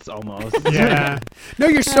credence almost. Yeah. No,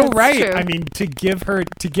 you're so That's right. true. I mean, to give her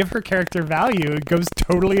character value, it goes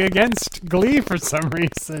totally against Glee for some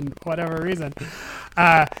reason, whatever reason.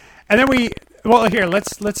 And then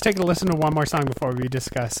let's take a listen to one more song before we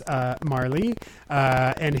discuss Marley.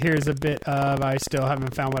 And here's a bit of I Still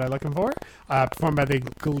Haven't Found What I'm Looking For, performed by the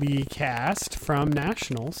Glee cast from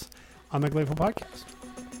Nationals on the Gleeful Podcast.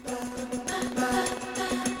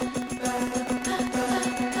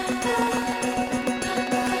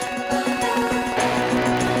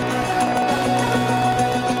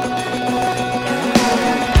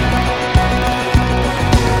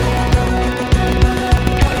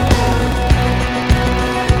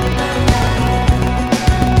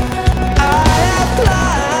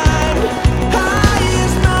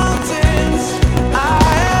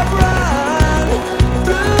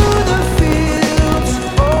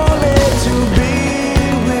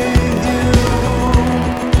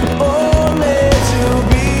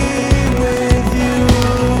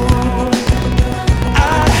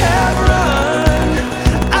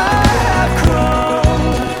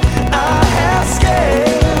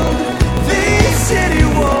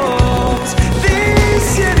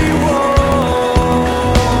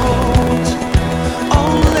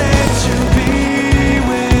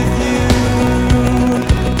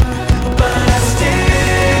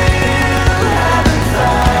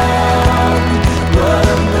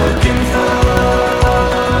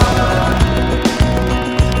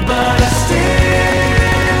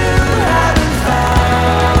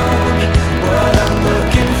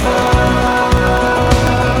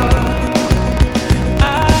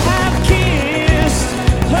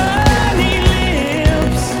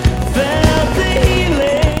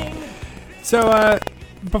 So,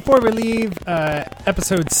 before we leave,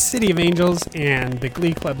 episode City of Angels and the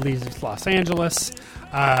Glee Club leaves Los Angeles,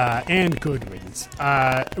 and Goodwins.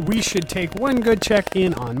 We should take one good check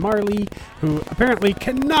in on Marley, who apparently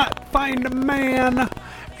cannot find a man,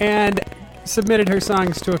 and submitted her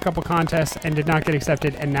songs to a couple contests and did not get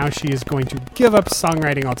accepted, and now she is going to give up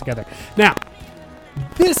songwriting altogether. Now,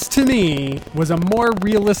 this to me was a more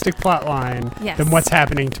realistic plotline than what's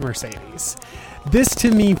happening to Mercedes. This to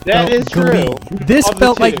me felt Glee. This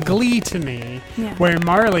felt like Glee to me, where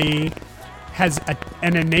Marley has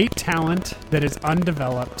an innate talent that is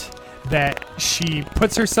undeveloped, that she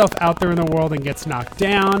puts herself out there in the world and gets knocked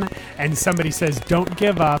down, and somebody says, don't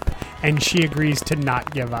give up, and she agrees to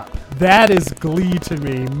not give up. That is Glee to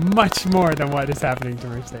me, much more than what is happening to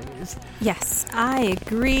Mercedes. Yes, I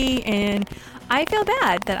agree, and I feel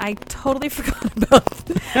bad that I totally forgot about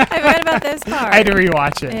this part. I had to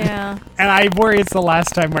rewatch it. Yeah. And I worry it's the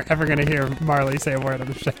last time we're ever going to hear Marley say a word on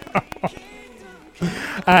the show.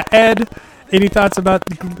 Ed, any thoughts about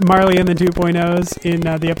Marley and the 2.0s in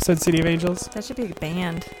the episode City of Angels? That should be a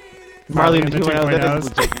band. Marley and the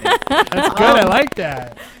 2.0s. That's good. I like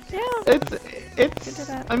that. Yeah. It's.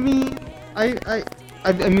 I mean, I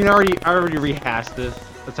already rehashed this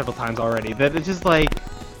several times already. That it's just like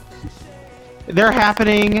they're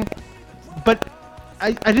happening, but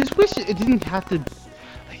I just wish it didn't have to.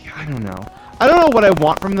 Like, I don't know what I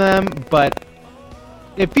want from them, but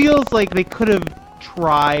it feels like they could have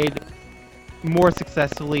tried more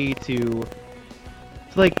successfully to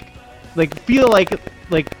feel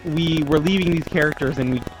like we were leaving these characters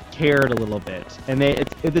and we cared a little bit, and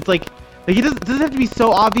it's like it doesn't have to be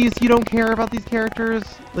so obvious you don't care about these characters.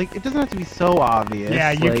 Like, it doesn't have to be so obvious.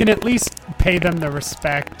 Yeah, you can at least pay them the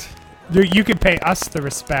respect. You could pay us the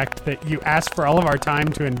respect that you asked for all of our time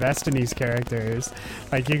to invest in these characters.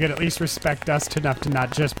 Like, you could at least respect us enough to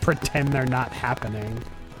not just pretend they're not happening.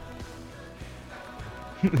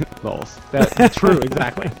 That's true,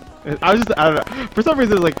 exactly. I don't know. For some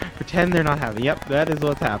reason, it's like, pretend they're not happening. Yep, that is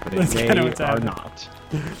what's happening. That's they kinda what's are happening. not.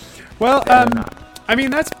 Well, I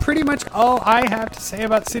mean, that's pretty much all I have to say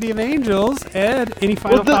about City of Angels. Ed, any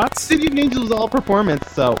final thoughts? City of Angels is all performance,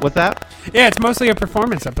 so what's that? Yeah, it's mostly a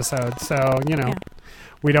performance episode, so,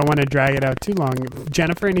 we don't want to drag it out too long.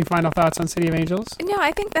 Jennifer, any final thoughts on City of Angels? No,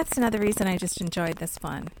 I think that's another reason I just enjoyed this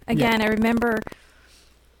one. Again, I remember,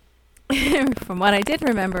 from what I did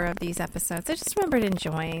remember of these episodes, I just remembered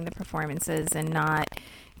enjoying the performances and not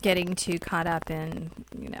getting too caught up in,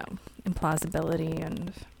 implausibility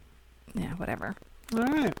and, whatever. All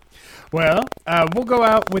right. Well, we'll go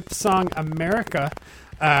out with the song America.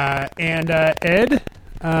 And Ed,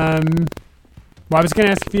 well, I was going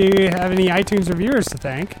to ask if you have any iTunes reviewers to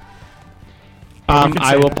thank.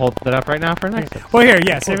 I will pull that up right now for next. Okay. Well, here,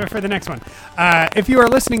 save it for the next one. If you are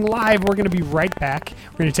listening live, we're going to be right back.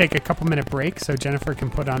 We're going to take a couple-minute break so Jennifer can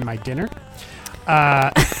put on my dinner.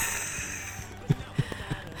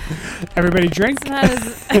 Everybody drink. His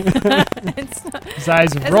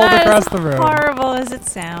eyes rolled across the room. Horrible as it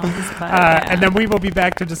sounds. But, and then we will be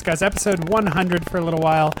back to discuss episode 100 for a little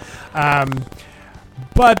while.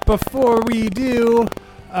 But before we do,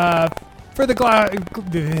 for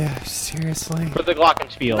the seriously, For the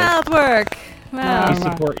Glockenspiel. mouth work. We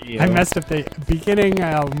support you. I messed up the beginning.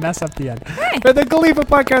 I'll mess up the end. Hey. For the Galifa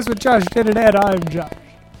podcast with Josh, Jen, and Ed, I'm Josh.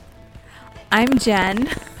 I'm Jen.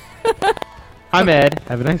 I'm Ed.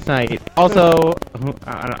 Have a nice night. Also,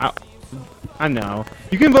 I know.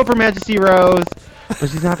 You can vote for Majesty Rose, but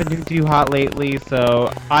she's not been doing too hot lately, so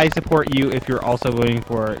I support you if you're also voting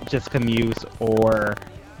for Jessica Muse or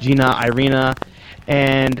Gina Irina.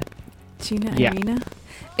 And Gina yeah. Irina?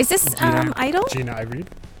 Is this Idol? Gina Irene.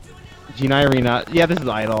 Gina Irina. Yeah, this is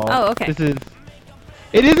Idol. Oh, okay.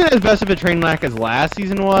 It isn't as best of a train wreck as last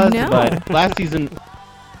season was, No. but last season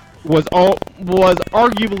was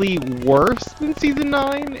arguably worse than season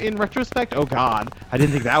 9 in retrospect. Oh God, I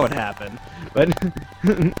didn't think that would happen. But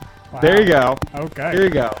Wow. there you go. Okay. Here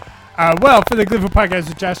you go. Well, for the Galifa podcast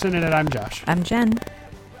with Josh, Jen, and Ed, I'm Josh. I'm Jen.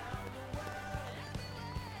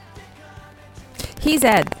 He's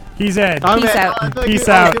Ed. He's Ed. I'm Peace Ed. out. Peace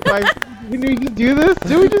out. Did we just do this?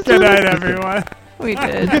 Did we just do Good night, this? everyone. We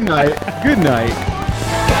did. Good night. Good night.